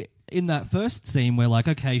 like, in that first scene, we're like,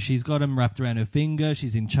 okay, she's got him wrapped around her finger.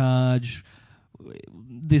 She's in charge.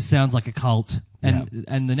 This sounds like a cult.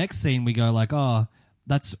 And the next scene, we go like, oh,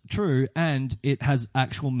 that's true, and it has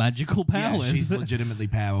actual magical powers. Yeah, she's legitimately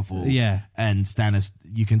powerful. Yeah. And Stannis,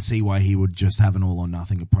 you can see why he would just have an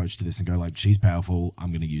all-or-nothing approach to this and go like, she's powerful,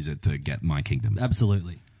 I'm going to use it to get my kingdom.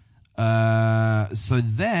 Absolutely. So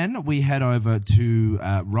then we head over to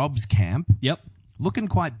Rob's camp. Yep. Looking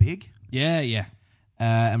quite big. Yeah.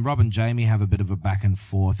 And Rob and Jamie have a bit of a back and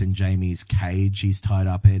forth in Jamie's cage he's tied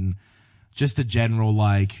up in. Just a general,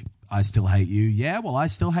 like, I still hate you. Yeah, well, I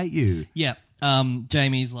still hate you. Yeah.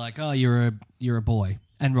 Jamie's like, oh, you're a boy.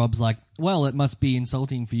 And Rob's like, well, it must be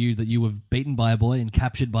insulting for you that you were beaten by a boy and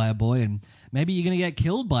captured by a boy, and maybe you're going to get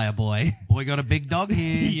killed by a boy. Boy got a big dog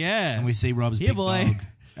here. Yeah. And we see Rob's Here, big boy. dog.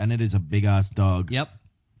 And it is a big-ass dog. Yep.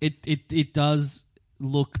 It does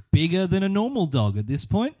look bigger than a normal dog at this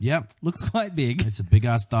point. Yep. Looks quite big. It's a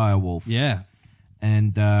big-ass dire wolf. Yeah.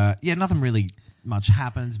 And, nothing really much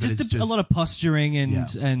happens, but Just it's a just... lot of posturing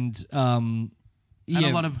and And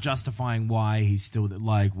a lot of justifying why he's still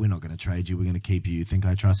like, we're not going to trade you, we're going to keep you. You think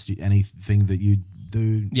I trust you? Anything that you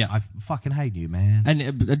do? Yeah. I fucking hate you, man.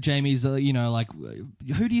 And Jamie's, like,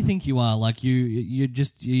 who do you think you are? Like,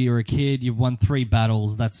 you're a kid. You've won 3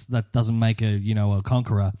 battles. That doesn't make a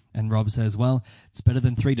conqueror. And Rob says, well, it's better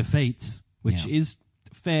than 3 defeats, which is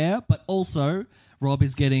fair. But also, Rob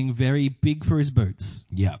is getting very big for his boots,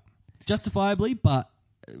 Yeah. justifiably. But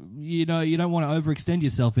you don't want to overextend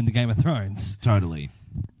yourself in the Game of Thrones. Totally.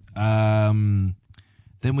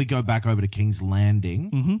 Then we go back over to King's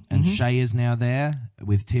Landing, and Shay is now there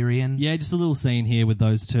with Tyrion, Yeah, just a little scene here with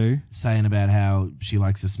those two. saying about how she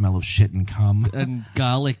likes the smell of shit and cum. And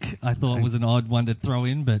garlic, I thought was an odd one to throw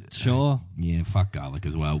in, but sure. Yeah, fuck garlic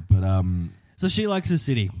as well. But So she likes the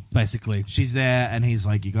city, basically. she's there, and he's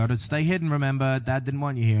like, you got to stay hidden, remember? Dad didn't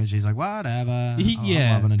want you here. And she's like, whatever.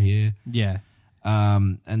 Yeah. I'm loving it here. Yeah.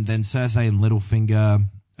 And then Cersei and Littlefinger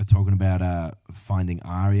are talking about finding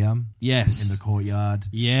Arya Yes. in the courtyard.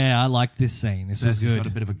 Yeah, I like this scene. This was Cersei's good. got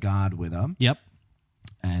a bit of a guard with her. Yep.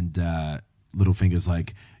 And Littlefinger's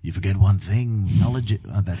like, you forget one thing, knowledge.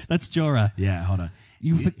 Oh, that's Jorah. yeah. Hold on.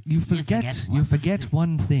 You forget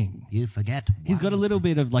one thing. You forget. He's got a little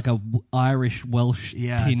bit of like a Irish Welsh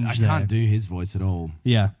tinge I there. can't do his voice at all,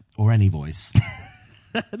 Yeah. or any voice.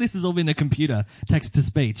 This has all been a computer, text to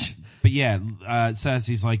speech. But yeah,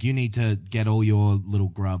 Cersei's like, you need to get all your little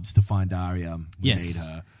grubs to find Arya. We Yes.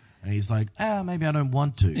 need her. And he's like, maybe I don't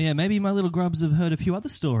want to. Yeah, maybe my little grubs have heard a few other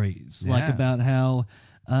stories, like Yeah. about how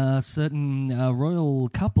a certain royal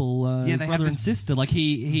couple, Yeah, they have brother and this sister, like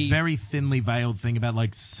he Very thinly veiled thing about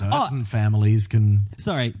like certain families can.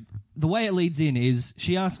 Sorry, the way it leads in is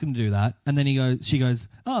she asks him to do that, and then she goes,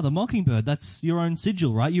 "Oh, the Mockingbird. That's your own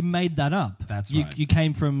sigil, right? You made that up. That's you, right. You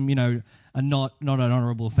came from a not an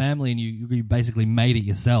honourable family, and you basically made it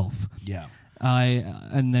yourself." Yeah.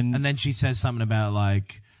 And then she says something about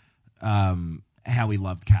like how he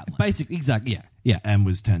loved Catelyn exactly, yeah, and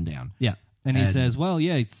was turned down. yeah. And he says, well,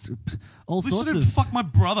 yeah, it's all sorts of... Fuck my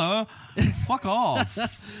brother. Fuck off.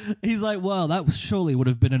 He's like, well, that surely would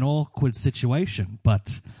have been an awkward situation,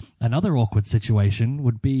 but another awkward situation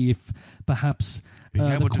would be if perhaps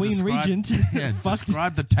the Queen Regent...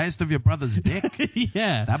 describe the taste of your brother's dick.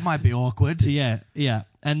 Yeah. That might be awkward. Yeah.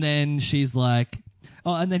 And then she's like...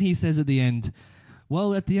 Oh, and then he says at the end,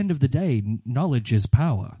 well, at the end of the day, knowledge is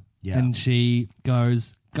power. Yeah. And she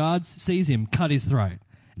goes, guards, seize him, cut his throat.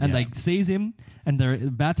 And they seize him, and they're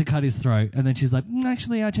about to cut his throat. And then she's like,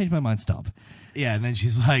 actually, I changed my mind, stop. Yeah, and then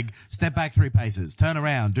she's like, step back 3 paces, turn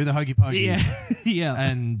around, do the hokey pokey. Yeah.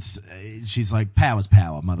 And she's like, power's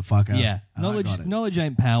power, motherfucker. Yeah. Knowledge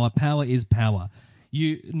ain't power. Power is power.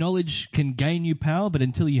 Knowledge can gain you power, but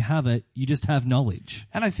until you have it, you just have knowledge.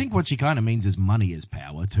 And I think what she kind of means is money is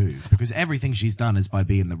power too, because everything she's done is by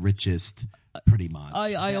being the richest, pretty much.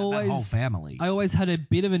 I always that whole family. I always had a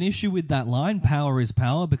bit of an issue with that line. Power is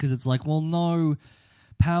power, because it's like, well, no,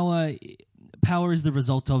 power is the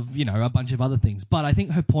result of a bunch of other things. But I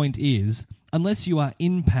think her point is, unless you are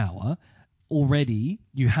in power already,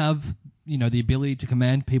 you have the ability to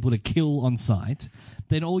command people to kill on sight.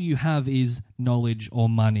 Then all you have is knowledge or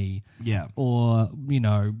money, or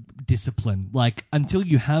discipline. Like, until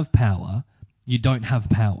you have power, you don't have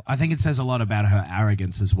power. I think it says a lot about her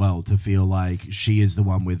arrogance as well, to feel like she is the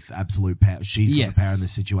one with absolute power. She's got the power in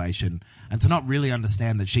this situation, and to not really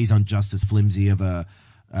understand that she's on just as flimsy of a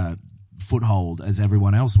foothold as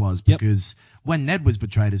everyone else was, because when Ned was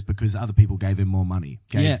betrayed, is because other people gave him more money,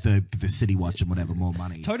 gave the City Watch and whatever more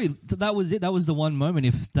money. Totally, that was it. That was the one moment.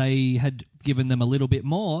 If they had given them a little bit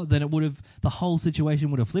more, then the whole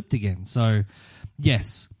situation would have flipped again. So,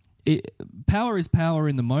 yes, power is power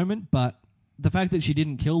in the moment, but the fact that she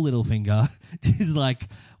didn't kill Littlefinger is like,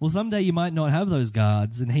 well, someday you might not have those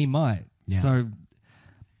guards, and he might. Yeah. So.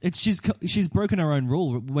 She's broken her own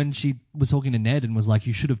rule when she was talking to Ned and was like,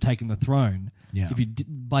 you should have taken the throne. Yeah.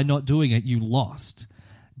 By not doing it, you lost.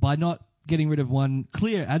 By not getting rid of one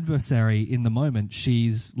clear adversary in the moment,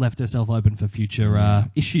 she's left herself open for future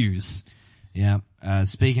issues. Yeah.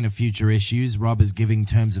 Speaking of future issues, Robb is giving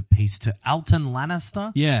terms of peace to Alton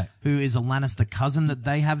Lannister. Yeah. Who is a Lannister cousin that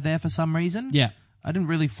they have there for some reason. Yeah. I didn't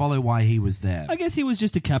really follow why he was there. I guess he was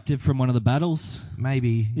just a captive from one of the battles.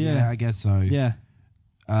 Maybe. Yeah, I guess so. Yeah.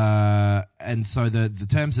 And so the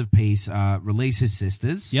terms of peace are release his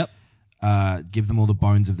sisters. Yep. Give them all the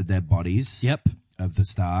bones of the dead bodies. Yep. Of the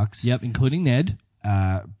Starks. Yep, including Ned.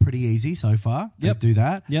 Pretty easy so far. Yep. Do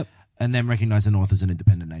that. Yep. And then recognize the North as an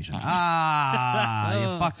independent nation. You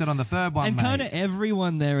fucked it on the third one, and mate. kind of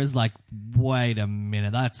everyone there is like, wait a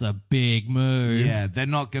minute, that's a big move. Yeah, they're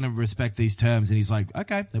not going to respect these terms. And he's like,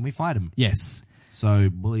 okay, then we fight him. Yes. So,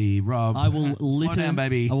 bully Robb, I will litter, slow down,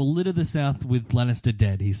 baby. I will litter the South with Lannister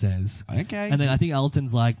dead, he says. Okay. And then I think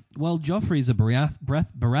Alton's like, well, Joffrey's a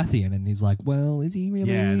Baratheon. And he's like, well, is he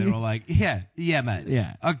really? Yeah, they're all like, yeah, mate.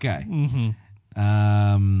 Yeah. Okay.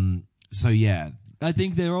 Mm-hmm. So, yeah. I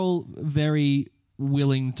think they're all very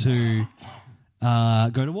willing to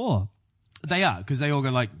go to war. They are, because they all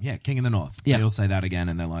go like, yeah, King of the North. Yeah. They all say that again,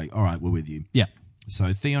 and they're like, all right, we're with you. Yeah.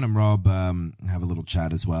 So Theon and Robb have a little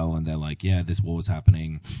chat as well, and they're like, yeah, this war's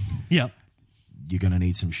happening. Yep. You're going to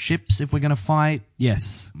need some ships if we're going to fight.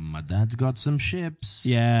 Yes. My dad's got some ships.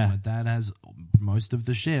 Yeah. My dad has most of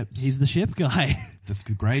the ships. He's the ship guy. The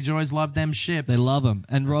Greyjoys love them ships. They love them.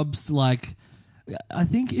 And Robb's like, I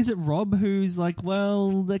think, is it Robb who's like,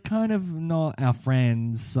 well, they're kind of not our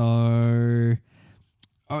friends, so...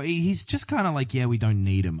 Oh, he's just kind of like, yeah, we don't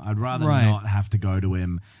need him. I'd rather not have to go to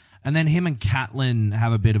him. And then him and Catelyn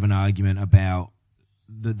have a bit of an argument about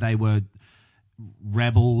that they were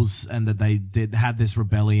rebels and that they had this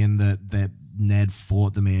rebellion that Ned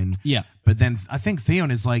fought them in. Yeah. But then I think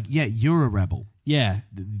Theon is like, yeah, you're a rebel. Yeah.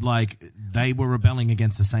 Like, they were rebelling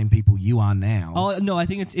against the same people you are now. Oh, no, I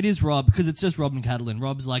think it is Robb, because it's just Robb and Catelyn.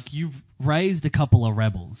 Robb's like, you've raised a couple of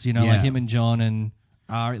rebels, like him and Jon and...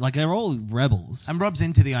 like, they're all rebels. And Robb's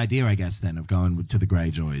into the idea, I guess, then, of going to the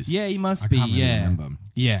Greyjoys. Yeah, he must be, can't really remember.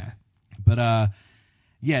 Yeah. But,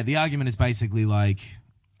 the argument is basically like,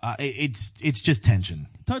 it's just tension.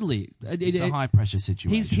 Totally. It's a high-pressure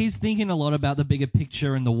situation. He's thinking a lot about the bigger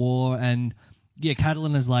picture and the war, and,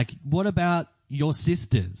 Catelyn is like, what about your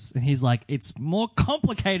sisters? And he's like, it's more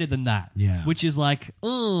complicated than that. Yeah. Which is like,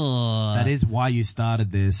 ugh. That is why you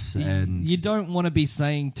started this, and... You don't want to be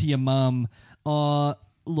saying to your mum...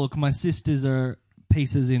 look, my sisters are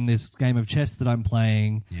pieces in this game of chess that I'm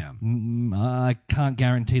playing. Yeah. I can't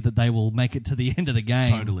guarantee that they will make it to the end of the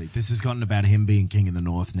game. Totally. This has gotten about him being king of the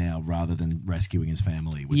North now rather than rescuing his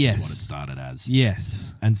family, which is what it started as.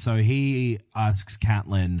 Yes. And so he asks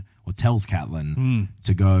Catelyn, or tells Catelyn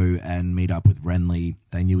to go and meet up with Renly.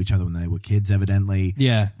 They knew each other when they were kids, evidently.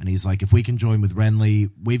 Yeah. And he's like, if we can join with Renly,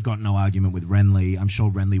 we've got no argument with Renly. I'm sure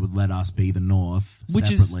Renly would let us be the North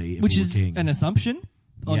separately if we were king. An assumption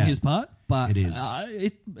on his part, but it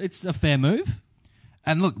is. It's a fair move.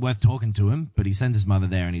 And look, worth talking to him, but he sends his mother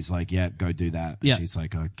there and he's like, yeah, go do that. Yeah. She's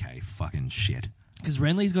like, okay, fucking shit. Because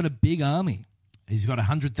Renly's got a big army. He's got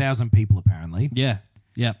 100,000 people, apparently. Yeah.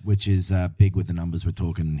 Yeah. Which is big with the numbers we're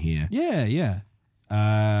talking here. Yeah,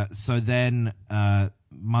 yeah. So then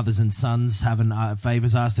mothers and sons having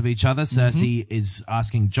favors asked of each other. Cersei is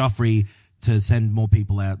asking Joffrey to send more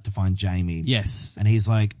people out to find Jaime. Yes. And he's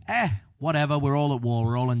like, whatever, we're all at war,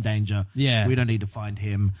 we're all in danger. Yeah. We don't need to find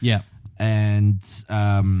him. Yeah. And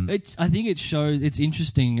I think it's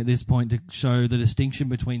interesting at this point to show the distinction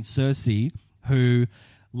between Cersei, who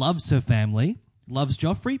loves her family, loves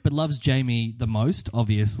Joffrey, but loves Jaime the most,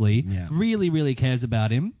 obviously. Yeah. Really, really cares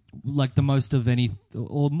about him, like the most of any,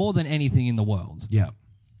 or more than anything in the world. yeah.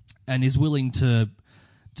 And is willing to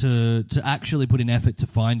actually put in effort to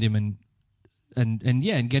find him and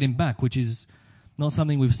get him back, which is not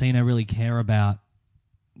something we've seen her really care about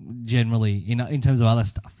generally in terms of other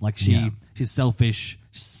stuff. Like she's selfish,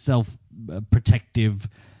 protective,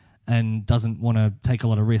 and doesn't want to take a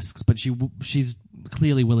lot of risks, but she's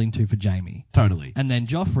clearly willing to for Jaime. Totally. And then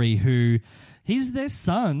Joffrey, who he's their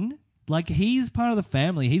son, like he's part of the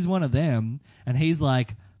family, he's one of them, and he's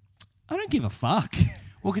like, I don't give a fuck.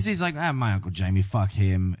 Well, because he's like, my Uncle Jaime, fuck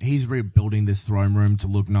him. He's rebuilding this throne room to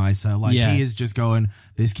look nicer. Like, he is just going,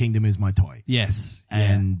 this kingdom is my toy. Yes.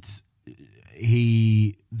 And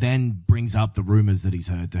he then brings up the rumors that he's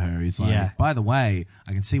heard to her. He's like, by the way,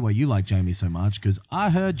 I can see why you like Jaime so much, because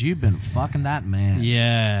I heard you've been fucking that man.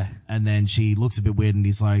 Yeah. And then she looks a bit weird and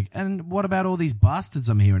he's like, and what about all these bastards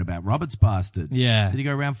I'm hearing about? Robert's bastards. Yeah. Did he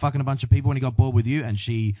go around fucking a bunch of people when he got bored with you? And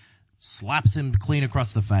she slaps him clean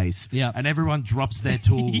across the face. Yeah. And everyone drops their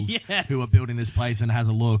tools who are building this place and has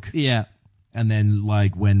a look. Yeah. And then,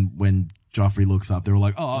 like, when Joffrey looks up, they're all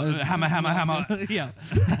like, oh, hammer, hammer, hammer. Yeah.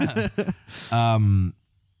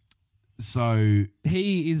 So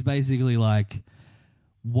he is basically like,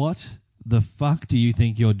 what the fuck do you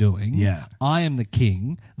think you're doing? Yeah. I am the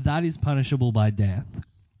king. That is punishable by death.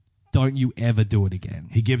 Don't you ever do it again.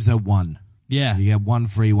 he gives her one. Yeah. You get one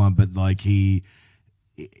free one, but, like,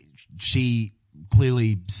 she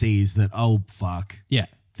clearly sees that, oh, fuck. Yeah.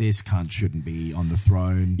 This cunt shouldn't be on the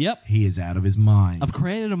throne. Yep. He is out of his mind. I've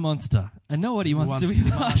created a monster, and nobody wants to be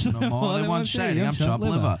marshal no more. They want shady. I'm chopped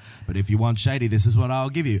liver. But if you want shady, this is what I'll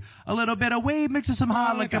give you. A little bit of weed, mix with some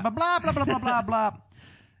hard liquor, blah, blah, blah, blah, blah, blah,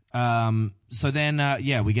 blah. So then,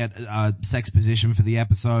 we get a sex position for the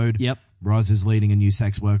episode. Yep. Roz is leading a new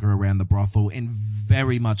sex worker around the brothel in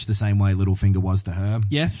very much the same way Littlefinger was to her.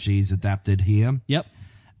 Yes. She's adapted here. Yep.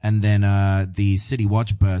 And then the City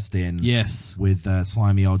Watch burst in. Yes. With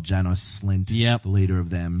slimy old Janos Slint, Yep. the leader of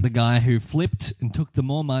them. The guy who flipped and took the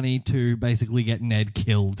more money to basically get Ned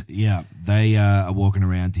killed. Yeah, they are walking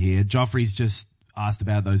around here. Joffrey's just asked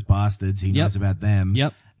about those bastards. He knows about them.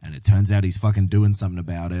 Yep. And it turns out he's fucking doing something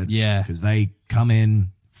about it. Yeah. Because they come in,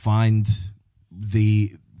 find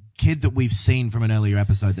the kid that we've seen from an earlier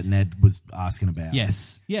episode that Ned was asking about.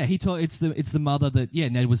 Yes. Yeah, it's the mother that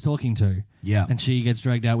Ned was talking to. Yeah. And she gets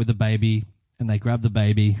dragged out with the baby, and they grab the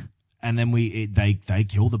baby. And then they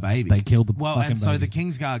kill the baby. They kill the well, fucking and so baby. the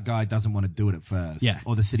Kingsguard guy doesn't want to do it at first. Yeah.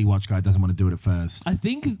 Or the City Watch guy doesn't want to do it at first. I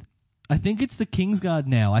think it's the Kingsguard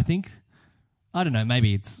now. I don't know,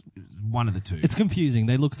 maybe it's One of the two. It's confusing.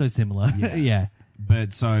 They look so similar. Yeah. Yeah.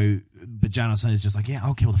 But Janos is just like, yeah,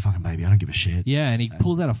 I'll kill the fucking baby. I don't give a shit. Yeah, and he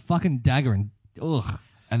pulls out a fucking dagger and ugh.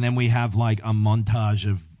 And then we have like a montage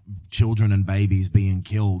of children and babies being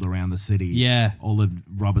killed around the city. Yeah. All of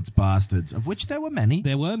Robert's bastards, of which there were many.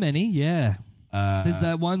 There were many, yeah. There's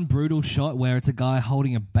that one brutal shot where it's a guy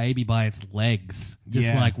holding a baby by its legs,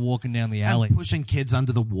 just like walking down the alley. And pushing kids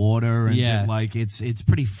under the water. And Yeah. just, like, it's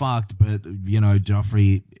pretty fucked, but,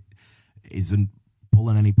 Joffrey isn't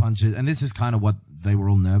pulling any punches. And this is kind of what they were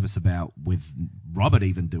all nervous about with Robert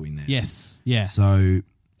even doing this. Yes, yeah. So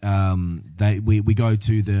we go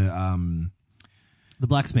to the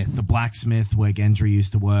blacksmith where Gendry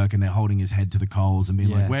used to work, and they're holding his head to the coals and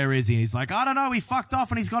being like, where is he? And he's like, I don't know, he fucked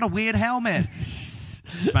off and he's got a weird helmet.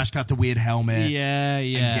 Smash cut to weird helmet. Yeah.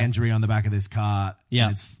 And Gendry on the back of this cart. Yeah.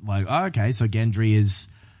 And it's like, oh, okay, so Gendry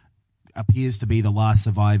appears to be the last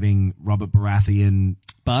surviving Robert Baratheon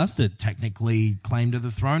Bastard. technically claim to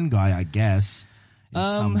the throne guy, I guess, in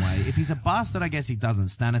some way. If he's a bastard, I guess he doesn't.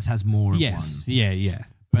 Stannis has more of one. Yes, yeah.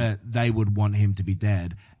 But they would want him to be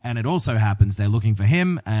dead. And it also happens they're looking for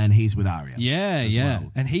him, and he's with Arya. Yeah, as yeah.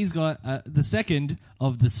 well. And he's got the second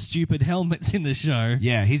of the stupid helmets in the show.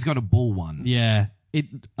 Yeah, he's got a bull one. Yeah.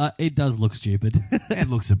 It does look stupid. It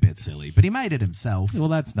looks a bit silly, but he made it himself. Well,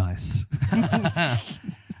 that's nice.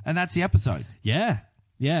 And that's the episode. Yeah.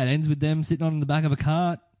 Yeah, it ends with them sitting on the back of a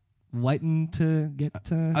cart, waiting to get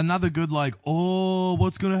to... Another good, like, oh,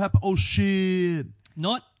 what's going to happen? Oh, shit.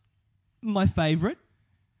 Not my favourite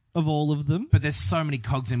of all of them. But there's so many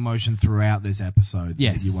cogs in motion throughout this episode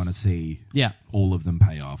Yes. that you want to see Yeah. all of them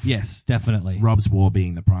pay off. Yes, definitely. Rob's War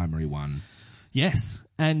being the primary one. Yes.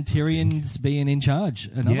 And Tyrion's being in charge.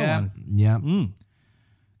 Another one. Yeah. Mm.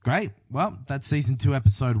 Great. Well, that's season 2,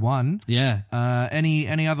 episode 1. Yeah.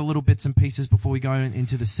 Any other little bits and pieces before we go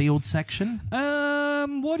into the sealed section?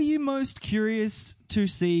 What are you most curious to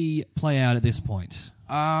see play out at this point?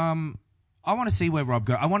 I want to see where Rob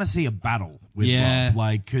goes. I want to see a battle with Yeah. Rob,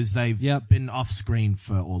 like, because they've Yep. been off screen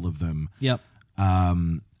for all of them. Yep.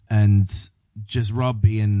 And just Rob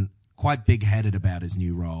being quite big headed about his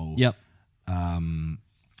new role. Yep.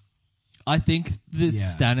 I think the Yeah.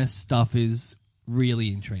 Stannis stuff is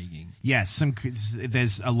really intriguing. Yes,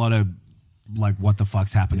 there's a lot of like what the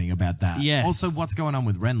fuck's happening about that. Yes. Also, what's going on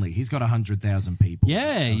with Renly? He's got 100,000 people.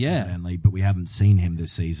 Yeah, in yeah. Renly, but we haven't seen him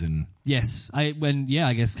this season. Yes, I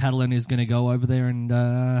guess Catelyn is going to go over there and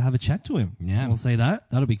have a chat to him. Yeah. We'll say that.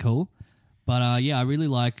 That'll be cool. But I really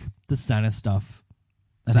like the Stannis stuff.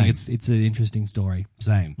 I Same. think it's an interesting story.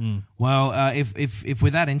 Same. Well, if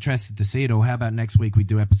we're that interested to see it all, how about next week we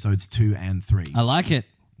do episodes 2 and 3? I like it.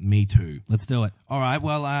 Me too. Let's do it. All right.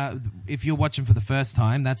 Well, if you're watching for the first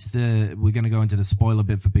time, we're going to go into the spoiler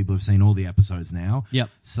bit for people who've seen all the episodes now. Yep.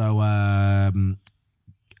 So, are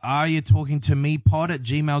you talking to me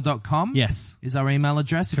pod@gmail.com? Yes. Is our email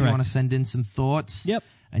address if you Correct. want to send in some thoughts. Yep.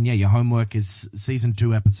 And yeah, your homework is season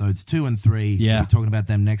 2, episodes 2 and 3. Yeah. We're talking about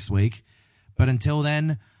them next week. But until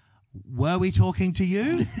then, were we talking to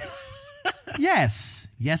you? Yes.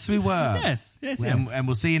 Yes, we were. Yes. And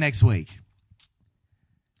we'll see you next week.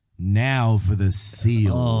 Now for the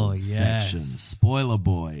sealed yes. section. Spoiler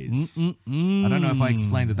boys. I don't know if I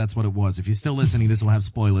explained that that's what it was. If you're still listening, this will have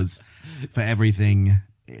spoilers for everything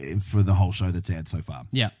for the whole show that's aired so far.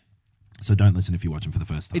 Yeah. So don't listen if you're watching for the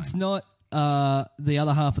first time. It's not the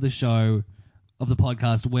other half of the show of the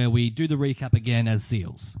podcast where we do the recap again as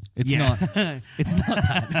seals. It's not. It's not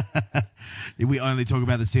that. We only talk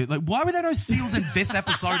about the seals. Like, why were there no seals in this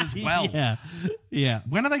episode as well? Yeah.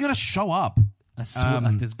 When are they going to show up? I swear,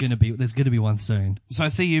 there's gonna be one soon. So I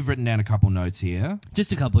see you've written down a couple notes here.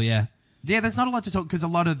 Just a couple, yeah. Yeah, there's not a lot to talk because a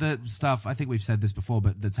lot of the stuff, I think we've said this before,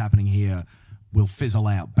 but that's happening here will fizzle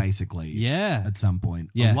out basically. Yeah. At some point.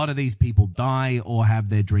 Yeah. A lot of these people die or have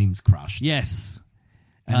their dreams crushed. Yes.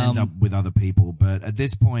 And end up with other people. But at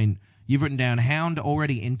this point, you've written down Hound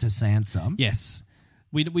already into Sansa. Yes.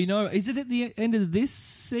 We know, is it at the end of this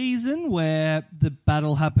season where the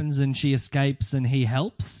battle happens and she escapes and he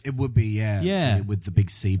helps? It would be, yeah. Yeah. With the big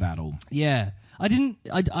sea battle. Yeah.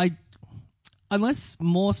 I unless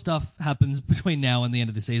more stuff happens between now and the end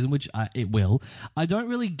of the season, which it will, I don't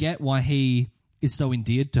really get why he is so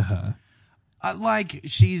endeared to her. Like,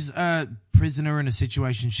 she's a prisoner in a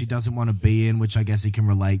situation she doesn't want to be in, which I guess he can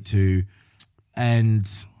relate to. And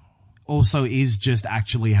also is just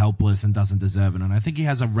actually helpless and doesn't deserve it. And I think he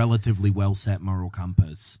has a relatively well-set moral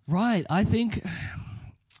compass. Right. I think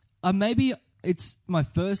maybe it's my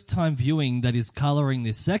first time viewing that is colouring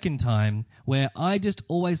this second time, where I just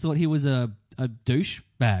always thought he was a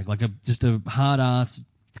douchebag, like just a hard-ass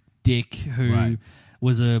dick who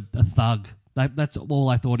was a thug. That's all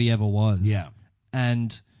I thought he ever was. Yeah.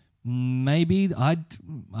 And maybe I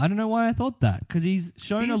don't know why I thought that, because he's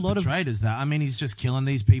shown a lot of... He's portrayed as that. I mean, he's just killing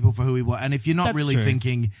these people for who he was. And if you're not That's really true.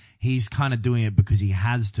 thinking he's kind of doing it because he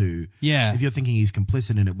has to, Yeah. if you're thinking he's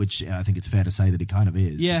complicit in it, which I think it's fair to say that he kind of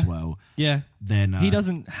is as well, Yeah. then... He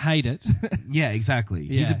doesn't hate it. Yeah, exactly.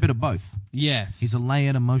 He's Yeah. a bit of both. Yes. He's a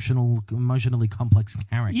layered, emotionally complex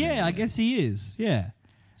character. Yeah, I guess he is. Yeah.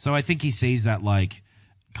 So I think he sees that, like,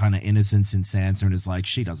 kind of innocence in Sansa and is like,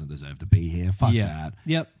 she doesn't deserve to be here. Fuck Yeah. that.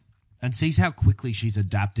 Yep. And sees how quickly she's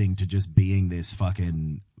adapting to just being this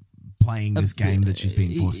fucking... playing this game that she's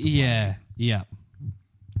being forced to play. Yeah.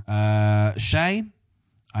 Yeah. Shay,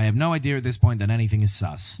 I have no idea at this point that anything is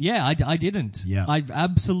sus. Yeah, I didn't. Yeah. I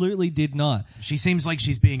absolutely did not. She seems like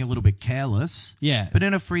she's being a little bit careless. Yeah. But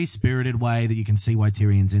in a free-spirited way that you can see why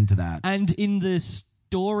Tyrion's into that. And in the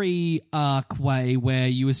story arc way where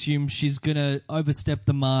you assume she's going to overstep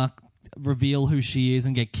the mark, reveal who she is,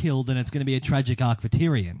 and get killed, and it's going to be a tragic arc for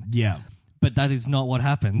Tyrion. Yeah. But that is not what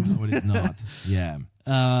happens. No, it is not. Yeah.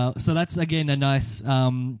 So that's, again, a nice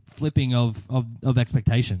flipping of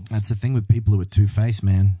expectations. That's the thing with people who are two-faced,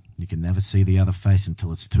 man. You can never see the other face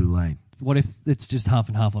until it's too late. What if it's just half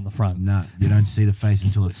and half on the front? No, you don't see the face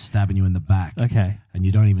until it's stabbing you in the back. Okay. And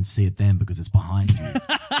you don't even see it then because it's behind you.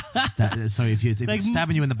 So if it's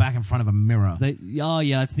stabbing you in the back in front of a mirror,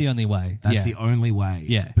 that's the only way. that's the only way.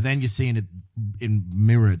 Yeah. But then you're seeing it in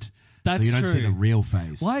mirrored. That's so you don't true. see the real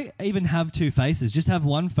face. Why even have two faces? Just have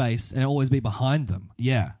one face and always be behind them.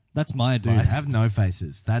 Yeah. That's my Dude, advice. have no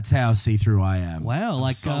faces. That's how see-through I am. Wow, I'm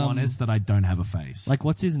like, so honest that I don't have a face. Like,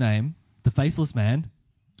 what's his name? The faceless man?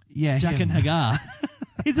 yeah, Jack him. and Hagar.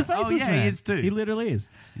 He's a faceless man. he is too. He literally is.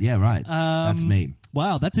 Yeah, right. That's me.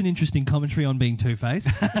 Wow, that's an interesting commentary on being two-faced.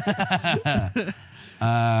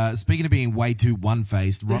 Speaking of being way too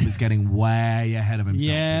one-faced, Rob is getting way ahead of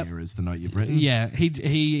himself here, is the note you've written. Yeah,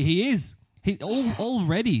 he is.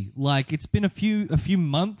 Already, like, it's been a few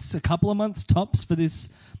months, a couple of months tops for this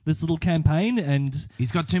little campaign, and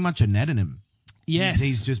He's got too much Annette in him. yes,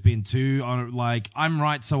 He's just been too, like, I'm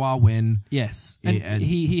right, so I'll win. yes, Yeah, and and-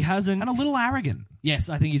 he hasn't. And a little arrogant. Yes,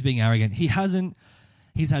 I think he's being arrogant.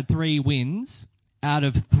 He's had 3 wins out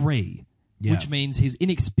of 3, Yeah. which means he's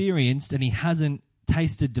inexperienced and he hasn't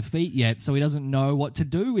tasted defeat yet, so he doesn't know what to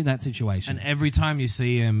do in that situation. And every time you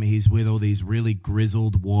see him, he's with all these really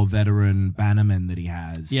grizzled war veteran bannermen that he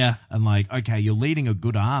has. Yeah. And like, okay, you're leading a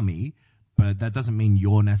good army, but that doesn't mean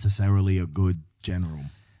you're necessarily a good general.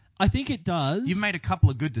 I think it does. You've made a couple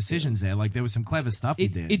of good decisions there. Like, there was some clever stuff you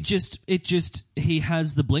did. It just he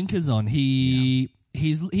has the blinkers on. He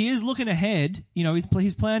is looking ahead. You know,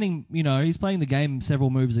 he's planning. You know, he's playing the game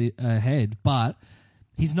several moves ahead, but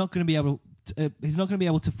he's not going to be able. He's not going to be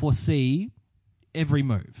able to foresee every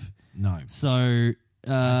move. No. So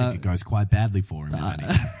I think it goes quite badly for him. if any.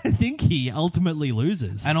 I think he ultimately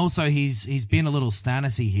loses. And also, he's been a little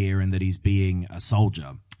Stannis-y here in that he's being a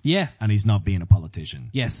soldier yeah. and he's not being a politician.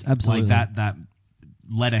 Yes, absolutely. Like that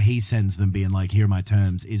letter he sends them being like, here are my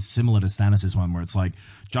terms, is similar to Stannis' one where it's like,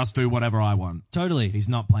 just do whatever I want. Totally. He's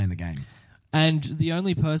not playing the game. And the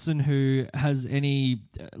only person who has any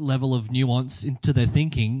level of nuance into their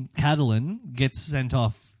thinking, Catelyn, gets sent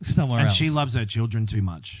off somewhere And else. she loves her children too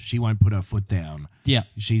much. She won't put her foot down. Yeah.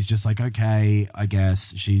 She's just like, okay, I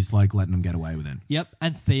guess. She's like letting them get away with it. Yep.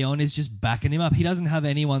 And Theon is just backing him up. He doesn't have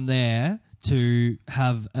anyone there to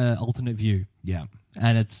have an alternate view. Yeah.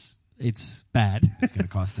 And it's bad. It's going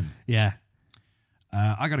to cost him. Yeah.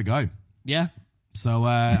 I got to go. Yeah. So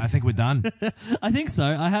I think we're done. I think so.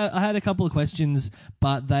 I had a couple of questions,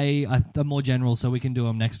 but they're more general, so we can do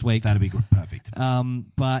them next week. That'd be good. Perfect.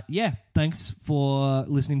 But yeah, thanks for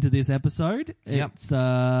listening to this episode. Yep.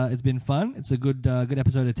 It's been fun. It's a good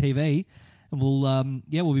episode of TV, and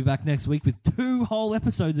we'll be back next week with 2 whole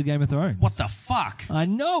episodes of Game of Thrones. What the fuck? I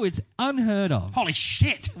know, it's unheard of. Holy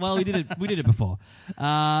shit! Well, we did it before.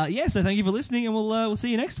 So thank you for listening, and we'll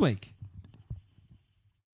see you next week.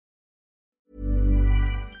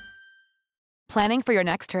 Planning for your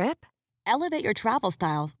next trip? Elevate your travel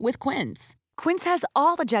style with Quince. Quince has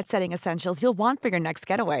all the jet-setting essentials you'll want for your next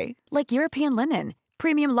getaway, like European linen,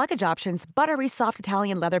 premium luggage options, buttery soft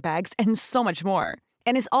Italian leather bags, and so much more.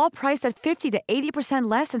 And is all priced at 50 to 80%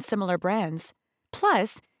 less than similar brands.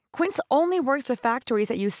 Plus, Quince only works with factories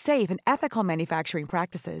that use safe and ethical manufacturing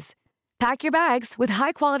practices. Pack your bags with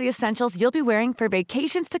high-quality essentials you'll be wearing for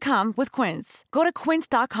vacations to come with Quince. Go to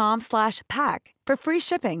quince.com/pack for free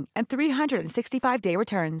shipping and 365-day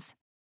returns.